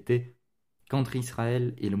société, qu'entre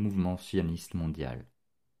Israël et le mouvement sioniste mondial.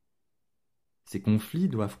 Ces conflits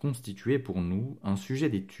doivent constituer pour nous un sujet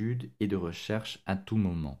d'étude et de recherche à tout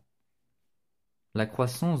moment. La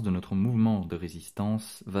croissance de notre mouvement de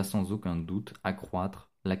résistance va sans aucun doute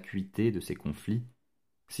accroître l'acuité de ces conflits,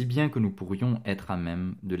 si bien que nous pourrions être à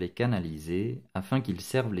même de les canaliser afin qu'ils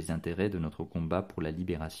servent les intérêts de notre combat pour la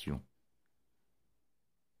libération.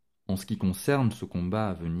 En ce qui concerne ce combat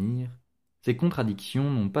à venir, ces contradictions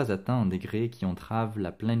n'ont pas atteint un degré qui entrave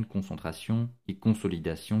la pleine concentration et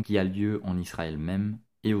consolidation qui a lieu en Israël même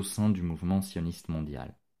et au sein du mouvement sioniste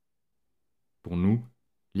mondial. Pour nous,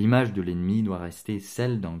 l'image de l'ennemi doit rester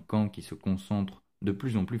celle d'un camp qui se concentre de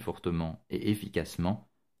plus en plus fortement et efficacement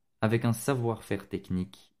avec un savoir-faire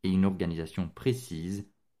technique et une organisation précise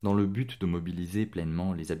dans le but de mobiliser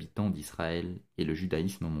pleinement les habitants d'Israël et le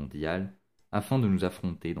judaïsme mondial afin de nous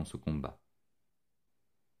affronter dans ce combat.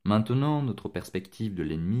 Maintenant, notre perspective de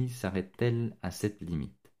l'ennemi s'arrête-t-elle à cette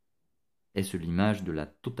limite? Est-ce l'image de la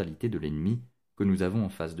totalité de l'ennemi que nous avons en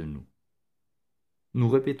face de nous? Nous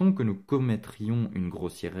répétons que nous commettrions une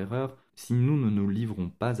grossière erreur si nous ne nous livrons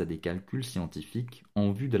pas à des calculs scientifiques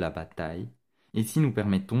en vue de la bataille et si nous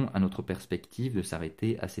permettons à notre perspective de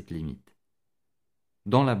s'arrêter à cette limite.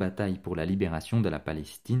 Dans la bataille pour la libération de la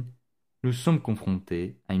Palestine, nous sommes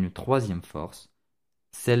confrontés à une troisième force,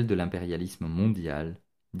 celle de l'impérialisme mondial,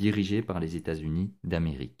 dirigé par les États-Unis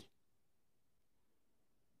d'Amérique.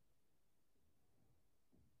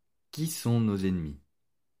 Qui sont nos ennemis?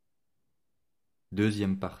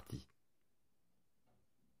 Deuxième partie.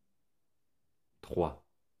 3.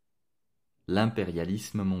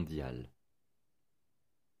 L'impérialisme mondial.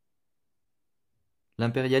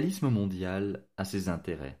 L'impérialisme mondial a ses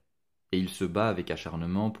intérêts, et il se bat avec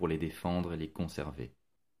acharnement pour les défendre et les conserver.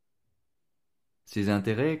 Ces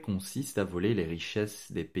intérêts consistent à voler les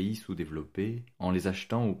richesses des pays sous-développés en les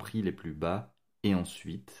achetant au prix les plus bas et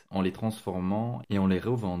ensuite en les transformant et en les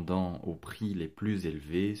revendant aux prix les plus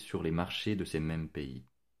élevés sur les marchés de ces mêmes pays.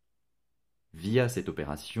 Via cette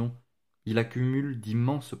opération, il accumule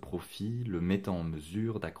d'immenses profits, le mettant en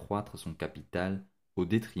mesure d'accroître son capital au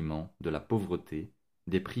détriment de la pauvreté,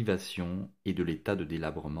 des privations et de l'état de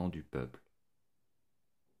délabrement du peuple.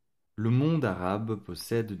 Le monde arabe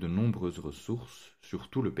possède de nombreuses ressources,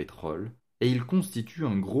 surtout le pétrole, et il constitue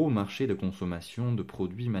un gros marché de consommation de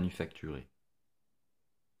produits manufacturés.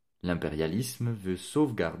 L'impérialisme veut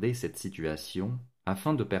sauvegarder cette situation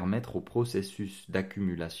afin de permettre au processus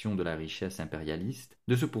d'accumulation de la richesse impérialiste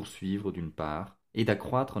de se poursuivre d'une part et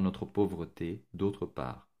d'accroître notre pauvreté d'autre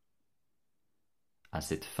part. À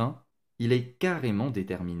cette fin, il est carrément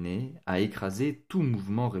déterminé à écraser tout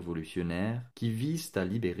mouvement révolutionnaire qui vise à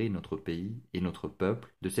libérer notre pays et notre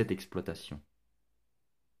peuple de cette exploitation.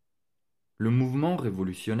 Le mouvement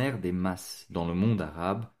révolutionnaire des masses dans le monde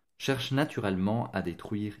arabe cherche naturellement à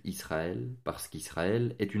détruire Israël parce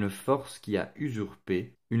qu'Israël est une force qui a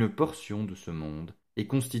usurpé une portion de ce monde et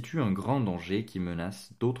constitue un grand danger qui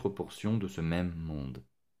menace d'autres portions de ce même monde.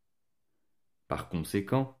 Par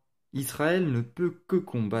conséquent, Israël ne peut que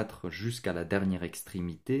combattre jusqu'à la dernière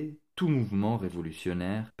extrémité tout mouvement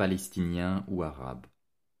révolutionnaire palestinien ou arabe.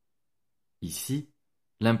 Ici,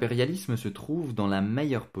 l'impérialisme se trouve dans la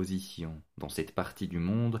meilleure position dans cette partie du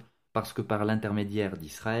monde parce que par l'intermédiaire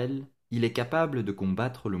d'Israël, il est capable de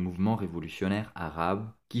combattre le mouvement révolutionnaire arabe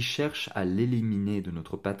qui cherche à l'éliminer de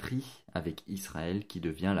notre patrie avec Israël qui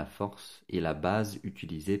devient la force et la base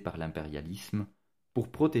utilisée par l'impérialisme pour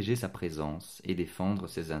protéger sa présence et défendre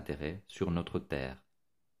ses intérêts sur notre terre.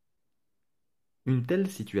 Une telle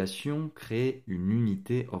situation crée une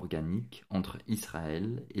unité organique entre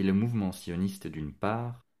Israël et le mouvement sioniste d'une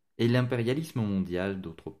part et l'impérialisme mondial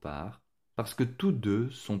d'autre part, parce que tous deux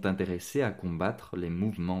sont intéressés à combattre les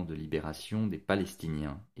mouvements de libération des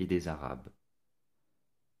Palestiniens et des Arabes.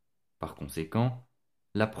 Par conséquent,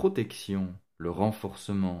 la protection, le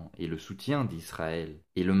renforcement et le soutien d'Israël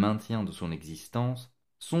et le maintien de son existence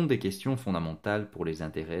sont des questions fondamentales pour les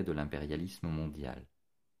intérêts de l'impérialisme mondial.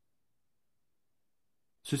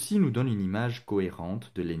 Ceci nous donne une image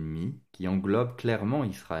cohérente de l'ennemi qui englobe clairement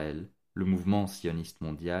Israël, le mouvement sioniste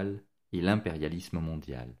mondial et l'impérialisme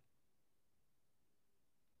mondial.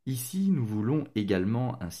 Ici, nous voulons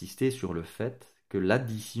également insister sur le fait que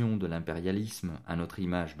l'addition de l'impérialisme à notre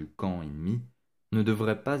image du camp ennemi ne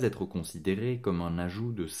devrait pas être considérée comme un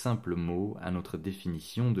ajout de simples mots à notre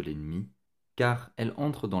définition de l'ennemi, car elle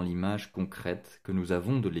entre dans l'image concrète que nous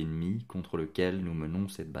avons de l'ennemi contre lequel nous menons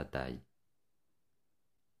cette bataille.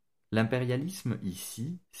 L'impérialisme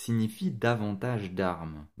ici signifie davantage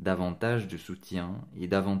d'armes, davantage de soutien et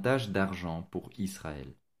davantage d'argent pour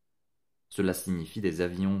Israël. Cela signifie des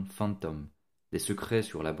avions fantômes, des secrets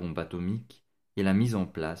sur la bombe atomique et la mise en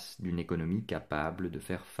place d'une économie capable de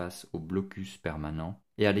faire face au blocus permanent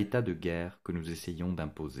et à l'état de guerre que nous essayons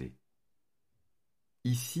d'imposer.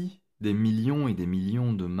 Ici, des millions et des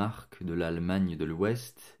millions de marques de l'Allemagne de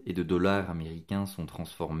l'Ouest et de dollars américains sont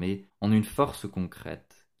transformés en une force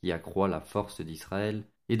concrète qui accroît la force d'Israël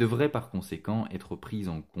et devrait par conséquent être prise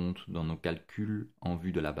en compte dans nos calculs en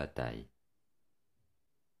vue de la bataille.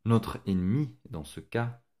 Notre ennemi, dans ce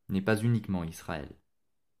cas, n'est pas uniquement Israël.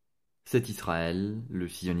 C'est Israël, le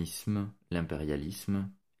sionisme, l'impérialisme,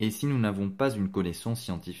 et si nous n'avons pas une connaissance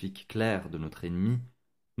scientifique claire de notre ennemi,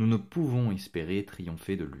 nous ne pouvons espérer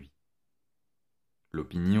triompher de lui.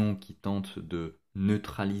 L'opinion qui tente de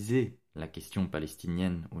neutraliser la question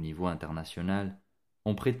palestinienne au niveau international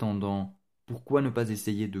en prétendant « pourquoi ne pas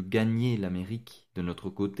essayer de gagner l'Amérique de notre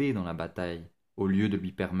côté dans la bataille au lieu de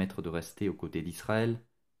lui permettre de rester aux côtés d'Israël ?»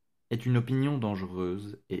 est une opinion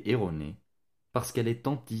dangereuse et erronée parce qu'elle est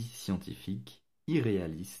anti-scientifique,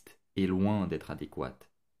 irréaliste et loin d'être adéquate.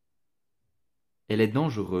 Elle est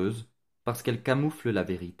dangereuse parce qu'elle camoufle la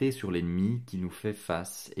vérité sur l'ennemi qui nous fait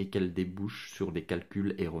face et qu'elle débouche sur des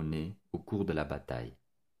calculs erronés au cours de la bataille.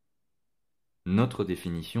 Notre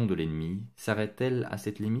définition de l'ennemi s'arrête-t-elle à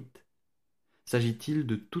cette limite ? S'agit-il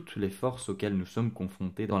de toutes les forces auxquelles nous sommes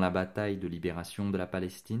confrontés dans la bataille de libération de la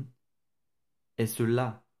Palestine ? Est-ce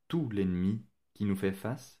là tout l'ennemi qui nous fait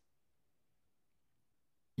face ?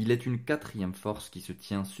 Il est une quatrième force qui se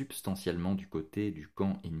tient substantiellement du côté du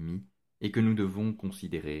camp ennemi et que nous devons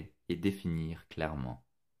considérer et définir clairement.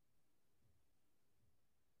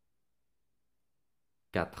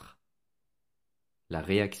 4. La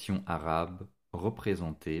réaction arabe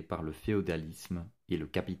représentée par le féodalisme et le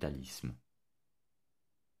capitalisme.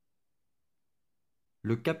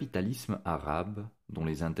 Le capitalisme arabe, dont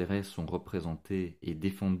les intérêts sont représentés et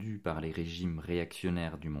défendus par les régimes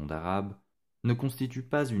réactionnaires du monde arabe, ne constitue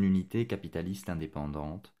pas une unité capitaliste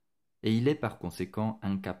indépendante, et il est par conséquent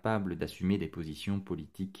incapable d'assumer des positions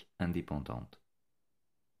politiques indépendantes.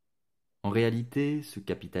 En réalité, ce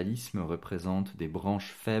capitalisme représente des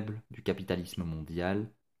branches faibles du capitalisme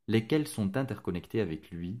mondial, lesquelles sont interconnectées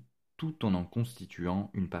avec lui, tout en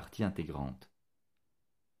constituant une partie intégrante.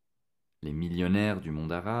 Les millionnaires du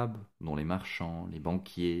monde arabe, dont les marchands, les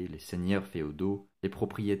banquiers, les seigneurs féodaux, les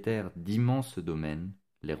propriétaires d'immenses domaines,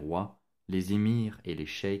 les rois, les émirs et les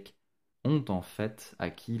cheikhes, ont en fait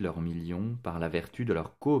acquis leurs millions par la vertu de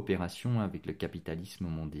leur coopération avec le capitalisme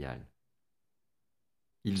mondial.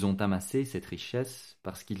 Ils ont amassé cette richesse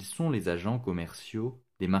parce qu'ils sont les agents commerciaux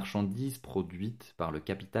des marchandises produites par le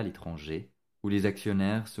capital étranger ou les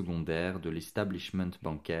actionnaires secondaires de l'establishment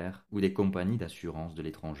bancaire ou des compagnies d'assurance de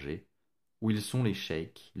l'étranger, où ils sont les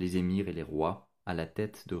cheikhes, les émirs et les rois à la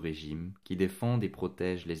tête de régimes qui défendent et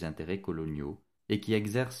protègent les intérêts coloniaux et qui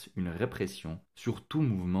exercent une répression sur tout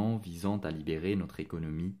mouvement visant à libérer notre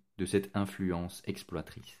économie de cette influence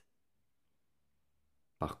exploitrice.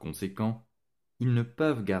 Par conséquent, ils ne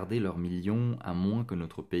peuvent garder leurs millions à moins que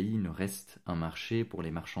notre pays ne reste un marché pour les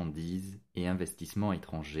marchandises et investissements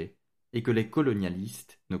étrangers et que les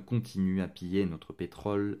colonialistes ne continuent à piller notre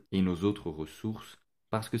pétrole et nos autres ressources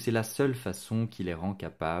parce que c'est la seule façon qui les rend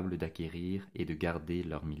capables d'acquérir et de garder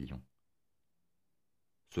leurs millions.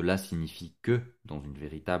 Cela signifie que, dans une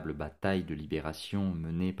véritable bataille de libération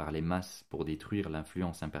menée par les masses pour détruire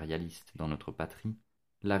l'influence impérialiste dans notre patrie,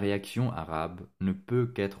 la réaction arabe ne peut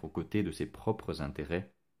qu'être aux côtés de ses propres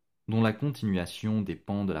intérêts, dont la continuation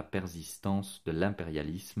dépend de la persistance de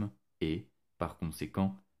l'impérialisme et, par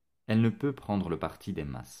conséquent, elle ne peut prendre le parti des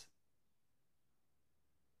masses.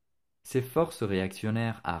 Ces forces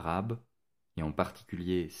réactionnaires arabes, et en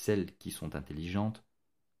particulier celles qui sont intelligentes,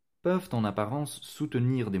 peuvent en apparence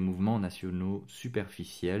soutenir des mouvements nationaux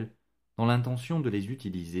superficiels dans l'intention de les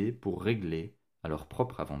utiliser pour régler, à leur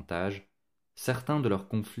propre avantage, certains de leurs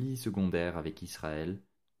conflits secondaires avec Israël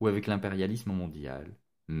ou avec l'impérialisme mondial,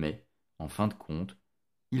 mais, en fin de compte,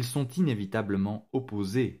 ils sont inévitablement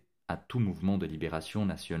opposés à tout mouvement de libération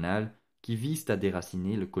nationale qui vise à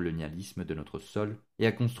déraciner le colonialisme de notre sol et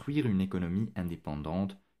à construire une économie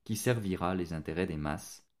indépendante qui servira les intérêts des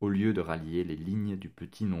masses au lieu de rallier les lignes du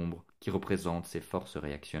petit nombre qui représentent ces forces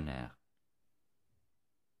réactionnaires.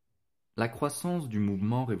 La croissance du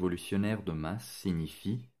mouvement révolutionnaire de masse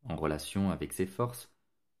signifie, en relation avec ces forces,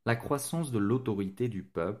 la croissance de l'autorité du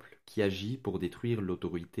peuple qui agit pour détruire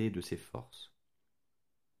l'autorité de ces forces.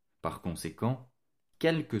 Par conséquent,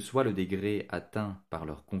 quel que soit le degré atteint par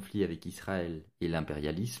leur conflit avec Israël et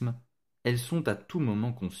l'impérialisme, elles sont à tout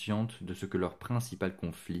moment conscientes de ce que leur principal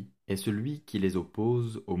conflit est celui qui les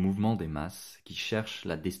oppose au mouvement des masses qui cherchent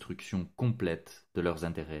la destruction complète de leurs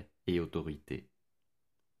intérêts et autorités.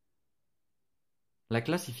 La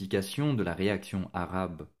classification de la réaction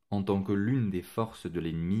arabe en tant que l'une des forces de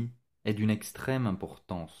l'ennemi est d'une extrême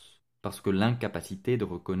importance, parce que l'incapacité de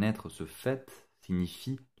reconnaître ce fait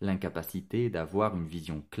signifie l'incapacité d'avoir une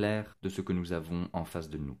vision claire de ce que nous avons en face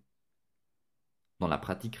de nous. Dans la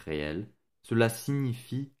pratique réelle, cela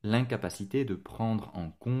signifie l'incapacité de prendre en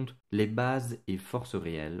compte les bases et forces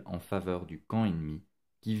réelles en faveur du camp ennemi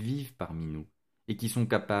qui vivent parmi nous et qui sont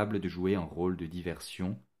capables de jouer un rôle de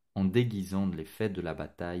diversion en déguisant les faits de la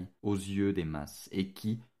bataille aux yeux des masses et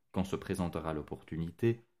qui, quand se présentera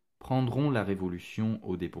l'opportunité, prendront la révolution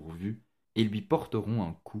au dépourvu et lui porteront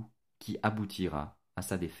un coup qui aboutira à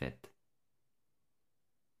sa défaite.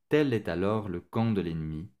 Tel est alors le camp de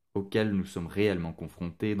l'ennemi auquel nous sommes réellement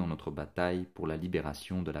confrontés dans notre bataille pour la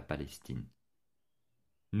libération de la Palestine.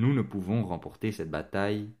 Nous ne pouvons remporter cette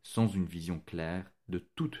bataille sans une vision claire de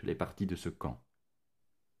toutes les parties de ce camp.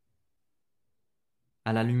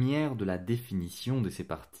 À la lumière de la définition de ces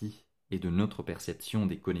parties et de notre perception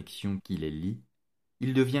des connexions qui les lient,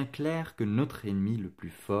 il devient clair que notre ennemi le plus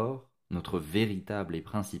fort, notre véritable et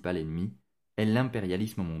principal ennemi, est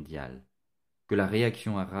l'impérialisme mondial, que la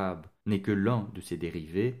réaction arabe n'est que l'un de ses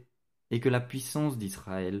dérivés, et que la puissance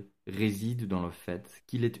d'Israël réside dans le fait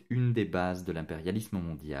qu'il est une des bases de l'impérialisme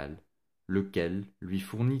mondial, lequel lui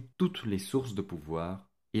fournit toutes les sources de pouvoir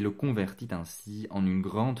et le convertit ainsi en une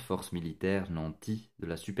grande force militaire nantie de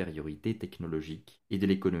la supériorité technologique et de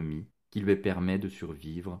l'économie qui lui permet de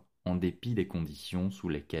survivre en dépit des conditions sous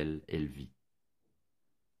lesquelles elle vit.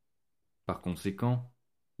 Par conséquent,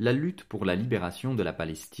 la lutte pour la libération de la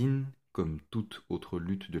Palestine, comme toute autre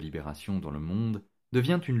lutte de libération dans le monde,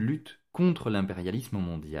 devient une lutte contre l'impérialisme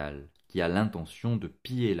mondial, qui a l'intention de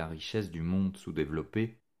piller la richesse du monde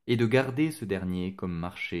sous-développé et de garder ce dernier comme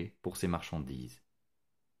marché pour ses marchandises.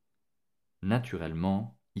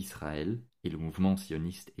 Naturellement, Israël, et le mouvement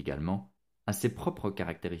sioniste également, a ses propres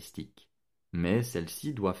caractéristiques, mais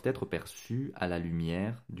celles-ci doivent être perçues à la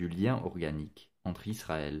lumière du lien organique entre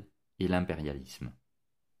Israël et l'impérialisme.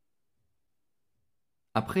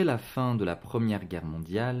 Après la fin de la Première Guerre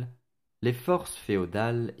mondiale, les forces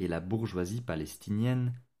féodales et la bourgeoisie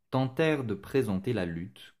palestinienne tentèrent de présenter la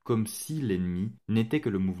lutte comme si l'ennemi n'était que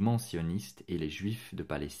le mouvement sioniste et les Juifs de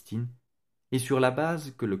Palestine, et sur la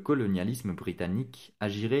base que le colonialisme britannique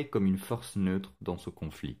agirait comme une force neutre dans ce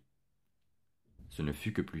conflit. Ce ne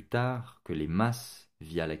fut que plus tard que les masses,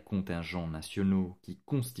 via les contingents nationaux qui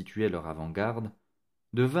constituaient leur avant-garde,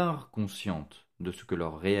 devinrent conscientes de ce que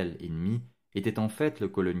leur réel ennemi était en fait le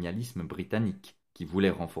colonialisme britannique, qui voulait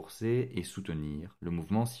renforcer et soutenir le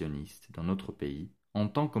mouvement sioniste dans notre pays en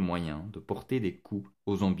tant que moyen de porter des coups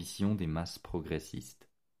aux ambitions des masses progressistes.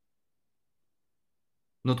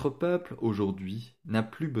 Notre peuple, aujourd'hui, n'a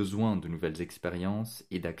plus besoin de nouvelles expériences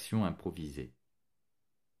et d'actions improvisées.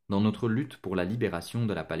 Dans notre lutte pour la libération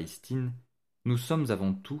de la Palestine, nous sommes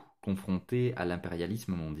avant tout confrontés à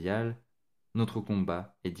l'impérialisme mondial. Notre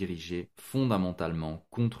combat est dirigé fondamentalement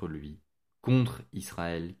contre lui, contre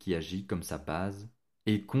Israël qui agit comme sa base,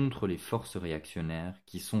 et contre les forces réactionnaires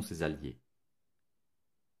qui sont ses alliés.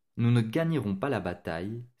 Nous ne gagnerons pas la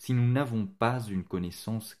bataille si nous n'avons pas une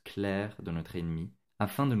connaissance claire de notre ennemi,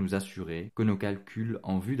 afin de nous assurer que nos calculs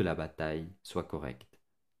en vue de la bataille soient corrects.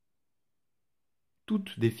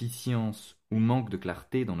 Toute déficience ou manque de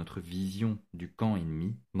clarté dans notre vision du camp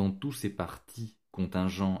ennemi, dans tous ses partis,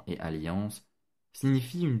 contingents et alliances,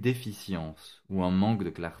 signifie une déficience ou un manque de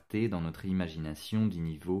clarté dans notre imagination du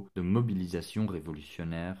niveau de mobilisation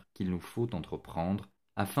révolutionnaire qu'il nous faut entreprendre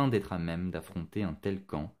afin d'être à même d'affronter un tel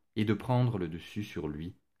camp et de prendre le dessus sur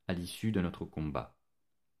lui à l'issue de notre combat.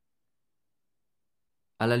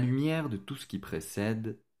 À la lumière de tout ce qui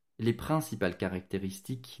précède, les principales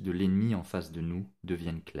caractéristiques de l'ennemi en face de nous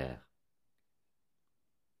deviennent claires.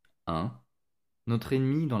 1. Notre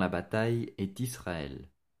ennemi dans la bataille est Israël,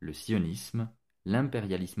 le sionisme,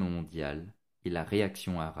 l'impérialisme mondial et la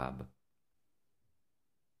réaction arabe.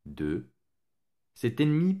 2. Cet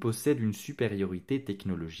ennemi possède une supériorité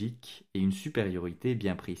technologique et une supériorité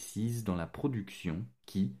bien précise dans la production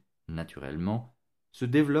qui, naturellement, se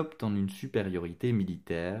développent en une supériorité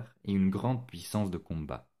militaire et une grande puissance de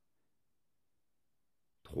combat.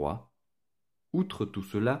 3. Outre tout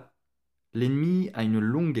cela, l'ennemi a une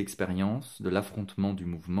longue expérience de l'affrontement du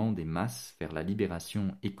mouvement des masses vers la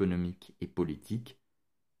libération économique et politique,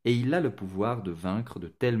 et il a le pouvoir de vaincre de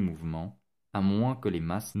tels mouvements, à moins que les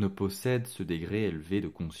masses ne possèdent ce degré élevé de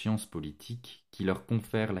conscience politique qui leur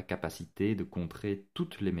confère la capacité de contrer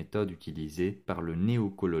toutes les méthodes utilisées par le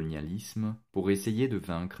néocolonialisme pour essayer de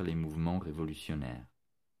vaincre les mouvements révolutionnaires.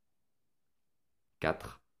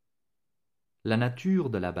 4. La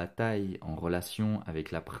nature de la bataille en relation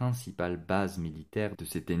avec la principale base militaire de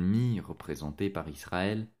cet ennemi représenté par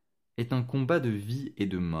Israël est un combat de vie et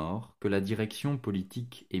de mort que la direction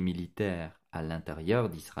politique et militaire à l'intérieur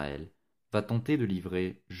d'Israël va tenter de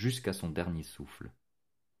livrer jusqu'à son dernier souffle.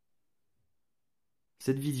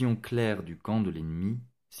 Cette vision claire du camp de l'ennemi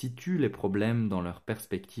situe les problèmes dans leur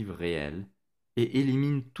perspective réelle et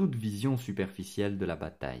élimine toute vision superficielle de la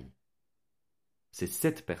bataille. C'est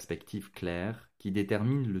cette perspective claire qui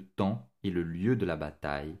détermine le temps et le lieu de la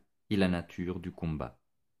bataille et la nature du combat.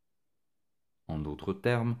 En d'autres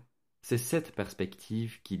termes, c'est cette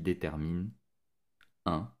perspective qui détermine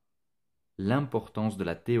 1. L'importance de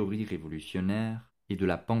la théorie révolutionnaire et de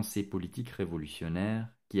la pensée politique révolutionnaire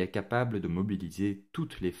qui est capable de mobiliser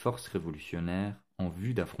toutes les forces révolutionnaires en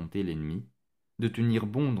vue d'affronter l'ennemi, de tenir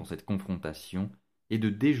bon dans cette confrontation et de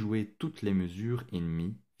déjouer toutes les mesures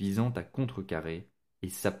ennemies visant à contrecarrer et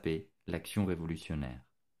saper l'action révolutionnaire.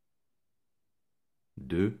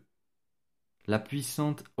 2. La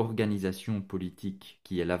puissante organisation politique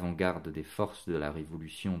qui est l'avant-garde des forces de la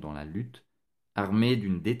Révolution dans la lutte, armée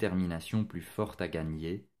d'une détermination plus forte à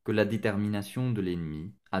gagner que la détermination de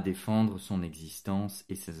l'ennemi à défendre son existence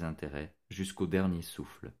et ses intérêts jusqu'au dernier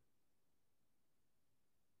souffle.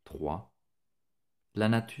 3. La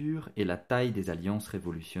nature et la taille des alliances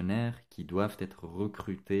révolutionnaires qui doivent être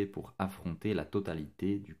recrutées pour affronter la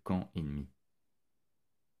totalité du camp ennemi.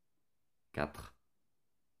 4.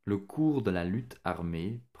 Le cours de la lutte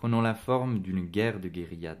armée prenant la forme d'une guerre de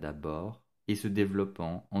guérilla d'abord et se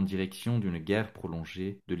développant en direction d'une guerre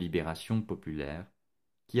prolongée de libération populaire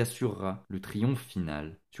qui assurera le triomphe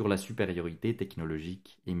final sur la supériorité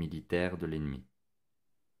technologique et militaire de l'ennemi.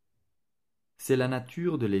 C'est la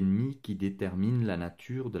nature de l'ennemi qui détermine la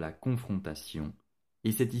nature de la confrontation,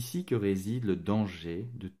 et c'est ici que réside le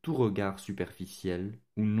danger de tout regard superficiel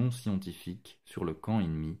ou non scientifique sur le camp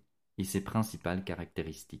ennemi et ses principales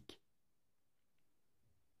caractéristiques.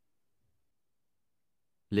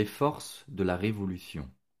 Les forces de la Révolution.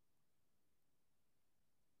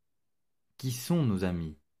 Qui sont nos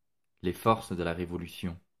amis, les forces de la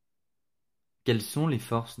révolution. Quelles sont les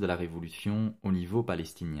forces de la révolution au niveau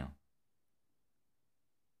palestinien?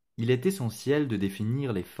 Il est essentiel de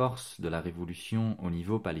définir les forces de la révolution au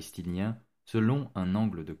niveau palestinien selon un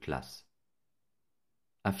angle de classe.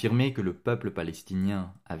 Affirmer que le peuple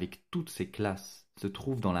palestinien, avec toutes ses classes, se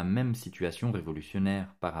trouve dans la même situation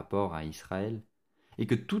révolutionnaire par rapport à Israël, et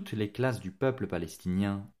que toutes les classes du peuple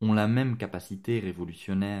palestinien ont la même capacité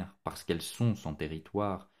révolutionnaire parce qu'elles sont sans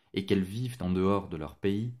territoire et qu'elles vivent en dehors de leur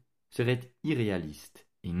pays, serait irréaliste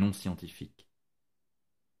et non scientifique.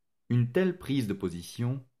 Une telle prise de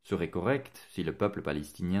position serait correcte si le peuple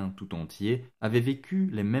palestinien tout entier avait vécu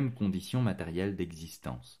les mêmes conditions matérielles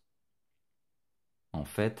d'existence. En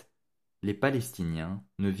fait, les Palestiniens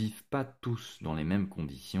ne vivent pas tous dans les mêmes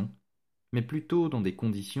conditions, mais plutôt dans des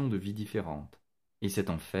conditions de vie différentes, et c'est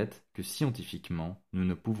un fait que scientifiquement nous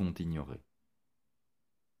ne pouvons ignorer.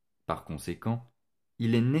 Par conséquent,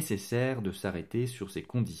 il est nécessaire de s'arrêter sur ces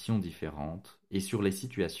conditions différentes et sur les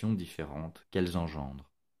situations différentes qu'elles engendrent.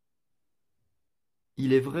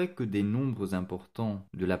 Il est vrai que des nombres importants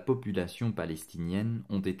de la population palestinienne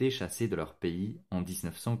ont été chassés de leur pays en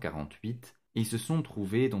 1948 et se sont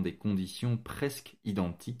trouvés dans des conditions presque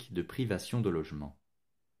identiques de privation de logement.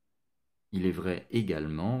 Il est vrai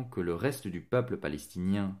également que le reste du peuple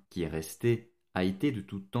palestinien qui est resté a été de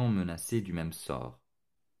tout temps menacé du même sort.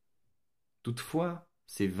 Toutefois,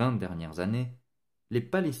 ces 20 dernières années, les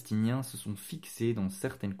Palestiniens se sont fixés dans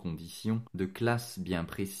certaines conditions de classe bien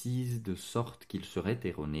précises, de sorte qu'il serait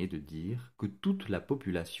erroné de dire que toute la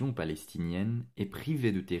population palestinienne est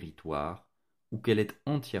privée de territoire ou qu'elle est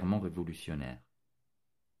entièrement révolutionnaire.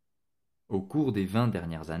 Au cours des 20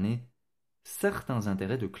 dernières années, certains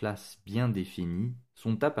intérêts de classe bien définis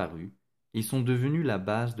sont apparus et sont devenus la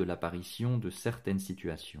base de l'apparition de certaines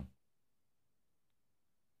situations.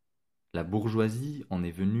 La bourgeoisie en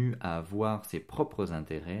est venue à avoir ses propres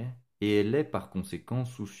intérêts et elle est par conséquent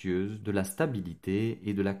soucieuse de la stabilité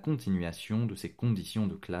et de la continuation de ces conditions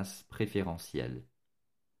de classe préférentielles.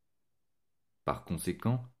 Par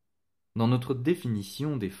conséquent, dans notre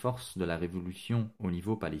définition des forces de la révolution au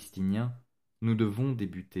niveau palestinien, nous devons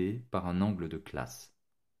débuter par un angle de classe.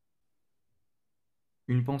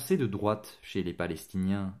 Une pensée de droite chez les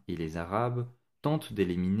Palestiniens et les Arabes tente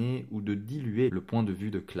d'éliminer ou de diluer le point de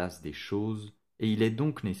vue de classe des choses, et il est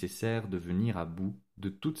donc nécessaire de venir à bout de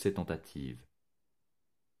toutes ces tentatives.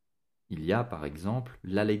 Il y a, par exemple,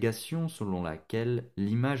 l'allégation selon laquelle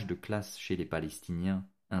l'image de classe chez les Palestiniens,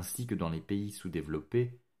 ainsi que dans les pays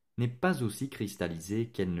sous-développés, n'est pas aussi cristallisée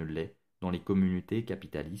qu'elle ne l'est dans les communautés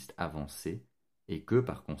capitalistes avancées, et que,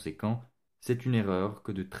 par conséquent, c'est une erreur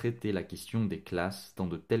que de traiter la question des classes dans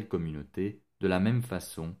de telles communautés de la même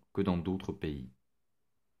façon que dans d'autres pays.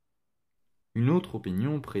 Une autre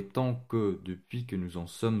opinion prétend que, depuis que nous en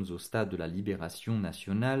sommes au stade de la libération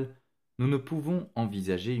nationale, nous ne pouvons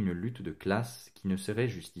envisager une lutte de classe qui ne serait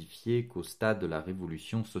justifiée qu'au stade de la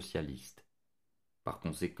révolution socialiste. Par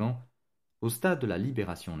conséquent, au stade de la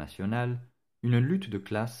libération nationale, une lutte de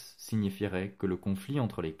classe signifierait que le conflit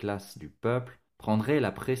entre les classes du peuple prendrait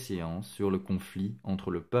la préséance sur le conflit entre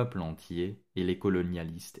le peuple entier et les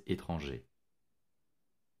colonialistes étrangers.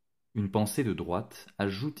 Une pensée de droite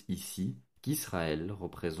ajoute ici qu'Israël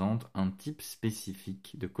représente un type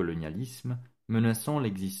spécifique de colonialisme menaçant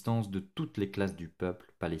l'existence de toutes les classes du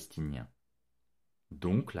peuple palestinien.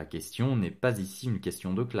 Donc la question n'est pas ici une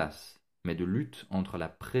question de classe, mais de lutte entre la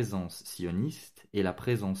présence sioniste et la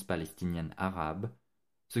présence palestinienne arabe,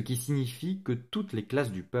 ce qui signifie que toutes les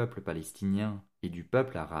classes du peuple palestinien et du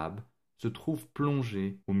peuple arabe se trouvent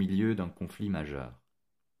plongées au milieu d'un conflit majeur.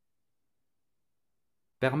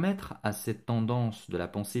 Permettre à cette tendance de la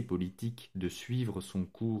pensée politique de suivre son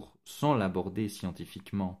cours sans l'aborder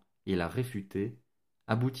scientifiquement et la réfuter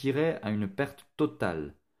aboutirait à une perte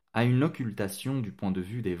totale, à une occultation du point de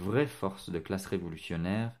vue des vraies forces de classe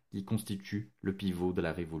révolutionnaire qui constituent le pivot de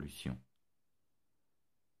la révolution.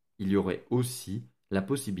 Il y aurait aussi la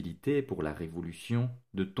possibilité pour la révolution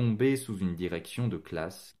de tomber sous une direction de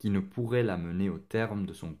classe qui ne pourrait la mener au terme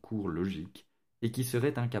de son cours logique et qui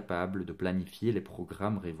serait incapable de planifier les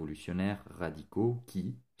programmes révolutionnaires radicaux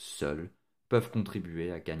qui, seuls, peuvent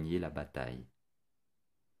contribuer à gagner la bataille.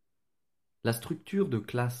 La structure de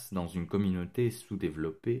classe dans une communauté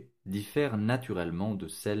sous-développée diffère naturellement de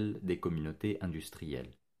celle des communautés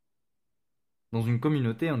industrielles. Dans une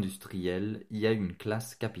communauté industrielle, il y a une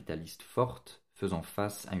classe capitaliste forte faisant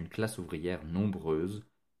face à une classe ouvrière nombreuse,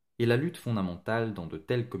 et la lutte fondamentale dans de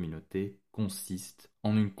telles communautés consiste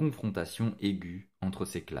en une confrontation aiguë entre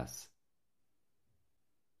ces classes.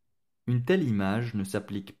 Une telle image ne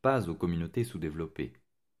s'applique pas aux communautés sous-développées.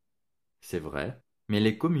 C'est vrai, Mais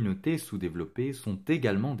les communautés sous-développées sont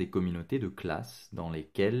également des communautés de classes dans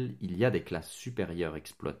lesquelles il y a des classes supérieures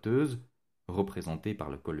exploiteuses, représentées par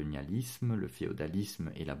le colonialisme, le féodalisme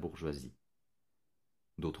et la bourgeoisie.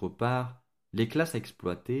 D'autre part, les classes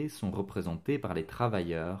exploitées sont représentées par les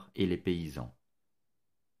travailleurs et les paysans.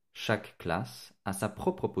 Chaque classe a sa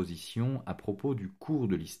propre position à propos du cours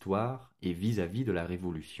de l'histoire et vis-à-vis de la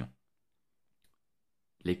Révolution.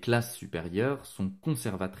 Les classes supérieures sont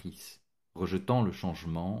conservatrices, rejetant le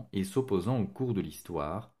changement et s'opposant au cours de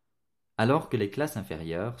l'histoire, alors que les classes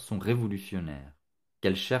inférieures sont révolutionnaires,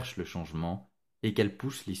 qu'elles cherchent le changement et qu'elles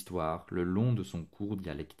poussent l'histoire le long de son cours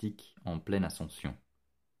dialectique en pleine ascension.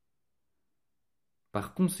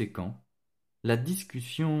 Par conséquent, la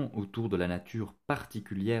discussion autour de la nature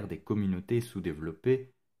particulière des communautés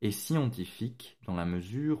sous-développées est scientifique dans la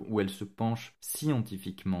mesure où elle se penche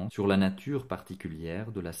scientifiquement sur la nature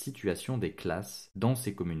particulière de la situation des classes dans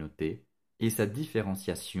ces communautés et sa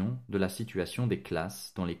différenciation de la situation des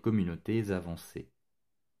classes dans les communautés avancées.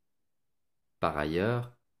 Par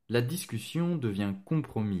ailleurs, la discussion devient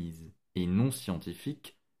compromise et non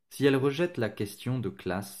scientifique si elle rejette la question de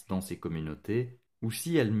classe dans ces communautés ou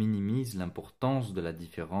si elle minimise l'importance de la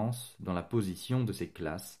différence dans la position de ces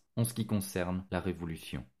classes en ce qui concerne la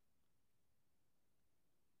Révolution.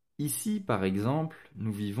 Ici, par exemple,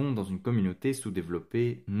 nous vivons dans une communauté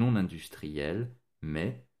sous-développée non industrielle,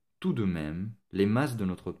 mais, tout de même, les masses de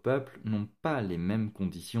notre peuple n'ont pas les mêmes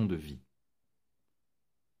conditions de vie.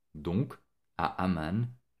 Donc, à Amman,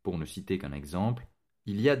 pour ne citer qu'un exemple,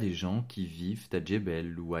 il y a des gens qui vivent à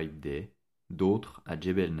Djebel Louaïbdeh, d'autres à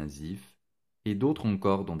Djebel Nazif, et d'autres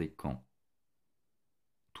encore dans des camps.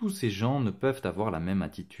 Tous ces gens ne peuvent avoir la même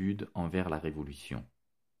attitude envers la Révolution.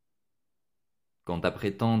 Quant à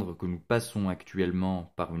prétendre que nous passons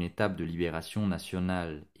actuellement par une étape de libération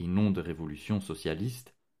nationale et non de révolution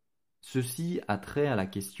socialiste, ceci a trait à la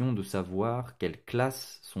question de savoir quelles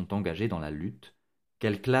classes sont engagées dans la lutte,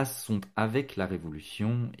 quelles classes sont avec la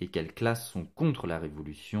Révolution et quelles classes sont contre la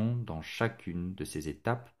Révolution dans chacune de ces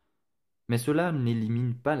étapes, mais cela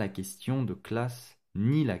n'élimine pas la question de classe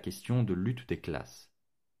ni la question de lutte des classes.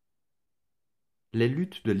 Les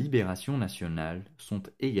luttes de libération nationale sont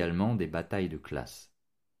également des batailles de classe.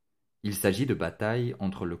 Il s'agit de batailles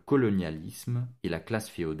entre le colonialisme et la classe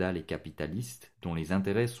féodale et capitaliste dont les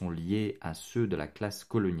intérêts sont liés à ceux de la classe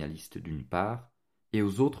colonialiste d'une part et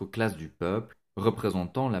aux autres classes du peuple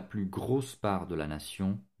représentant la plus grosse part de la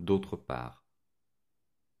nation d'autre part.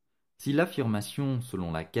 Si l'affirmation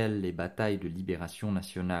selon laquelle les batailles de libération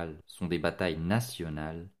nationale sont des batailles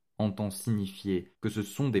nationales entend signifier que ce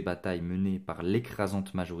sont des batailles menées par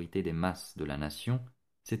l'écrasante majorité des masses de la nation,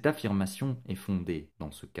 cette affirmation est fondée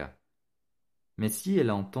dans ce cas. Mais si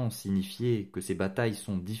elle entend signifier que ces batailles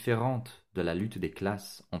sont différentes de la lutte des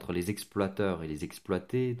classes entre les exploiteurs et les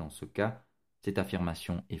exploités, dans ce cas, cette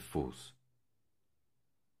affirmation est fausse.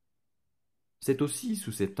 C'est aussi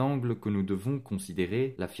sous cet angle que nous devons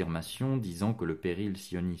considérer l'affirmation disant que le péril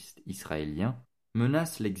sioniste israélien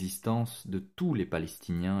menace l'existence de tous les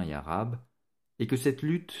Palestiniens et Arabes, et que cette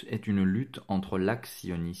lutte est une lutte entre l'axe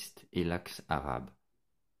sioniste et l'axe arabe.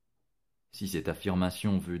 Si cette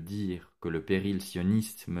affirmation veut dire que le péril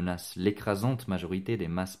sioniste menace l'écrasante majorité des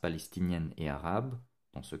masses palestiniennes et arabes,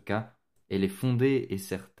 dans ce cas, elle est fondée et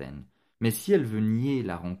certaine. Mais si elle veut nier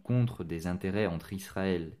la rencontre des intérêts entre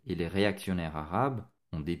Israël et les réactionnaires arabes,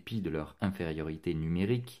 en dépit de leur infériorité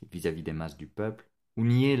numérique vis-à-vis des masses du peuple, ou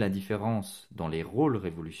nier la différence dans les rôles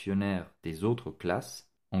révolutionnaires des autres classes,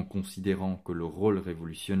 en considérant que le rôle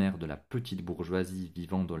révolutionnaire de la petite bourgeoisie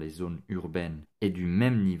vivant dans les zones urbaines est du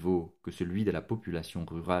même niveau que celui de la population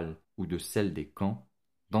rurale ou de celle des camps,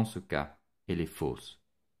 dans ce cas, elle est fausse.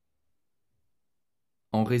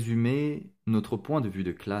 En résumé, notre point de vue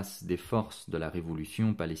de classe des forces de la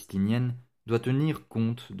révolution palestinienne doit tenir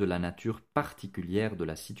compte de la nature particulière de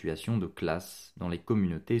la situation de classe dans les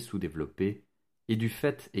communautés sous-développées et du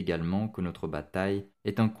fait également que notre bataille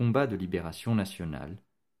est un combat de libération nationale,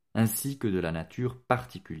 ainsi que de la nature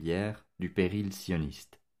particulière du péril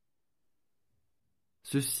sioniste.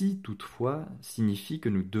 Ceci, toutefois, signifie que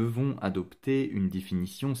nous devons adopter une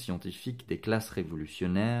définition scientifique des classes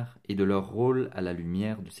révolutionnaires et de leur rôle à la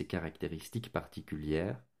lumière de ces caractéristiques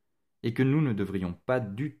particulières, et que nous ne devrions pas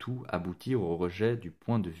du tout aboutir au rejet du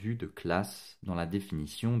point de vue de classe dans la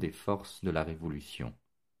définition des forces de la Révolution.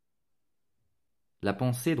 La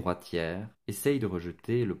pensée droitière essaye de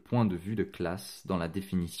rejeter le point de vue de classe dans la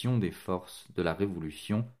définition des forces de la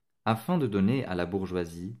Révolution afin de donner à la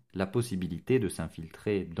bourgeoisie la possibilité de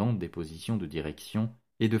s'infiltrer dans des positions de direction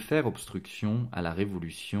et de faire obstruction à la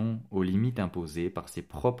Révolution aux limites imposées par ses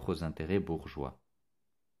propres intérêts bourgeois.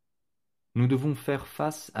 nous devons faire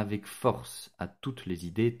face avec force à toutes les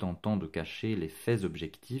idées tentant de cacher les faits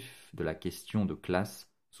objectifs de la question de classe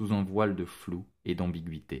sous un voile de flou et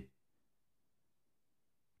d'ambiguïté.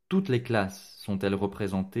 Toutes les classes sont-elles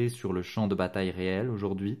représentées sur le champ de bataille réel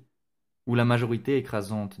aujourd'hui, où la majorité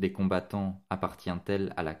écrasante des combattants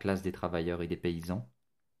appartient-elle à la classe des travailleurs et des paysans?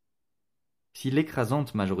 Si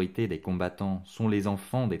l'écrasante majorité des combattants sont les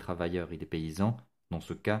enfants des travailleurs et des paysans, dans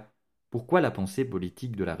ce cas, pourquoi la pensée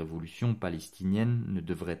politique de la révolution palestinienne ne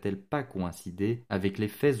devrait-elle pas coïncider avec les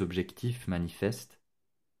faits objectifs manifestes?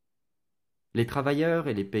 Les travailleurs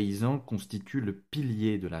et les paysans constituent le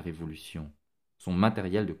pilier de la révolution, son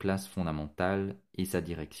matériel de classe fondamental et sa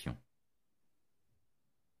direction.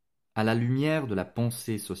 À la lumière de la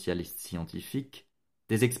pensée socialiste scientifique,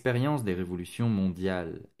 des expériences des révolutions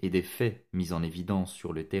mondiales et des faits mis en évidence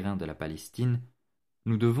sur le terrain de la Palestine,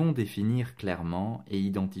 nous devons définir clairement et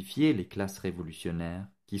identifier les classes révolutionnaires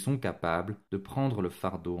qui sont capables de prendre le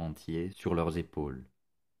fardeau entier sur leurs épaules.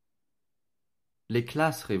 Les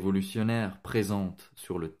classes révolutionnaires présentes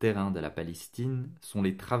sur le terrain de la Palestine sont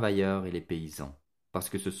les travailleurs et les paysans, parce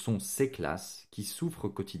que ce sont ces classes qui souffrent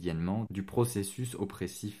quotidiennement du processus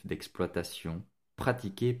oppressif d'exploitation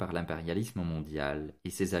pratiqué par l'impérialisme mondial et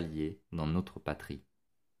ses alliés dans notre patrie.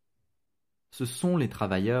 Ce sont les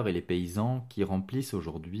travailleurs et les paysans qui remplissent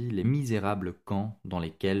aujourd'hui les misérables camps dans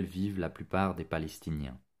lesquels vivent la plupart des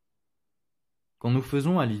Palestiniens. Quand nous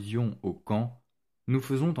faisons allusion aux camps, nous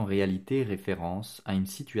faisons en réalité référence à une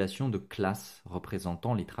situation de classe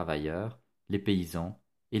représentant les travailleurs, les paysans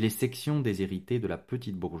et les sections déshéritées de la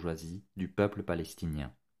petite bourgeoisie du peuple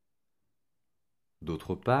palestinien.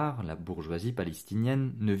 D'autre part, la bourgeoisie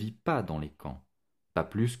palestinienne ne vit pas dans les camps, pas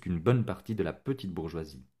plus qu'une bonne partie de la petite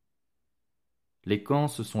bourgeoisie. Les camps,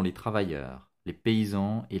 ce sont les travailleurs, les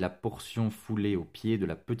paysans et la portion foulée aux pieds de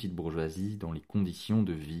la petite bourgeoisie dont les conditions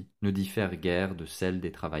de vie ne diffèrent guère de celles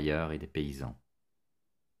des travailleurs et des paysans.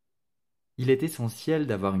 Il est essentiel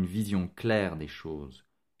d'avoir une vision claire des choses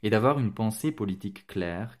et d'avoir une pensée politique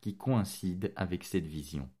claire qui coïncide avec cette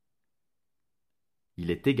vision. Il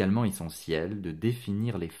est également essentiel de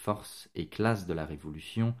définir les forces et classes de la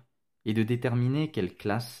révolution et de déterminer quelles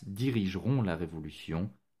classes dirigeront la révolution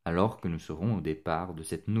alors que nous serons au départ de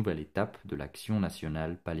cette nouvelle étape de l'action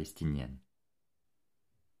nationale palestinienne.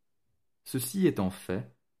 Ceci étant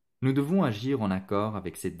fait, nous devons agir en accord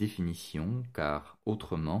avec cette définition, car,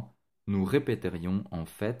 autrement, nous répéterions en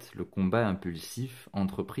fait le combat impulsif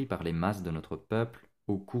entrepris par les masses de notre peuple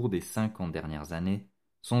au cours des 50 dernières années,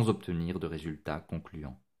 sans obtenir de résultats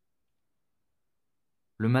concluants.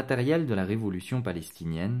 Le matériel de la révolution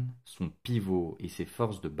palestinienne, son pivot et ses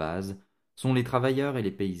forces de base, sont les travailleurs et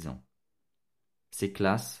les paysans. Ces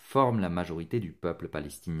classes forment la majorité du peuple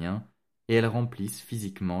palestinien et elles remplissent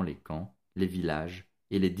physiquement les camps, les villages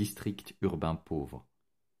et les districts urbains pauvres.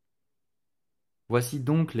 Voici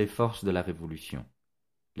donc les forces de la révolution,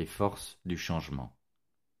 les forces du changement.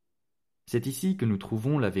 C'est ici que nous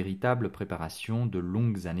trouvons la véritable préparation de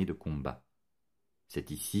longues années de combat.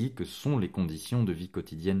 C'est ici que sont les conditions de vie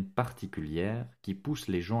quotidienne particulières qui poussent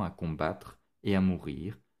les gens à combattre et à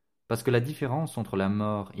mourir, parce que la différence entre la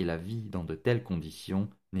mort et la vie dans de telles conditions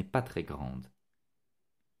n'est pas très grande.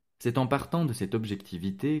 C'est en partant de cette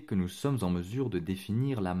objectivité que nous sommes en mesure de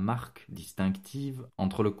définir la marque distinctive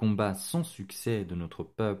entre le combat sans succès de notre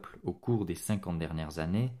peuple au cours des 50 dernières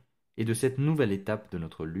années et de cette nouvelle étape de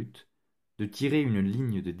notre lutte, de tirer une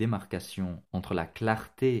ligne de démarcation entre la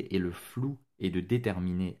clarté et le flou et de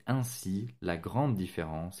déterminer ainsi la grande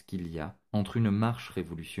différence qu'il y a entre une marche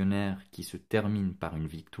révolutionnaire qui se termine par une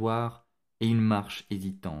victoire et une marche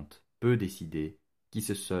hésitante, peu décidée, qui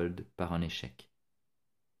se solde par un échec.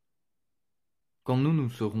 Quand nous nous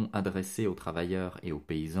serons adressés aux travailleurs et aux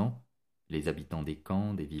paysans, les habitants des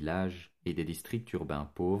camps, des villages et des districts urbains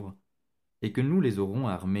pauvres, et que nous les aurons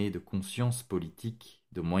armés de conscience politique,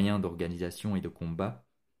 de moyens d'organisation et de combat,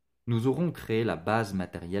 nous aurons créé la base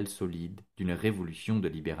matérielle solide d'une révolution de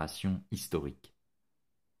libération historique.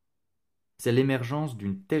 C'est l'émergence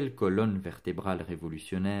d'une telle colonne vertébrale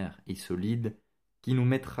révolutionnaire et solide qui nous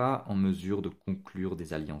mettra en mesure de conclure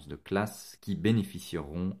des alliances de classe qui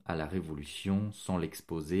bénéficieront à la révolution sans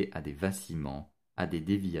l'exposer à des vacillements, à des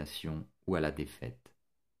déviations ou à la défaite.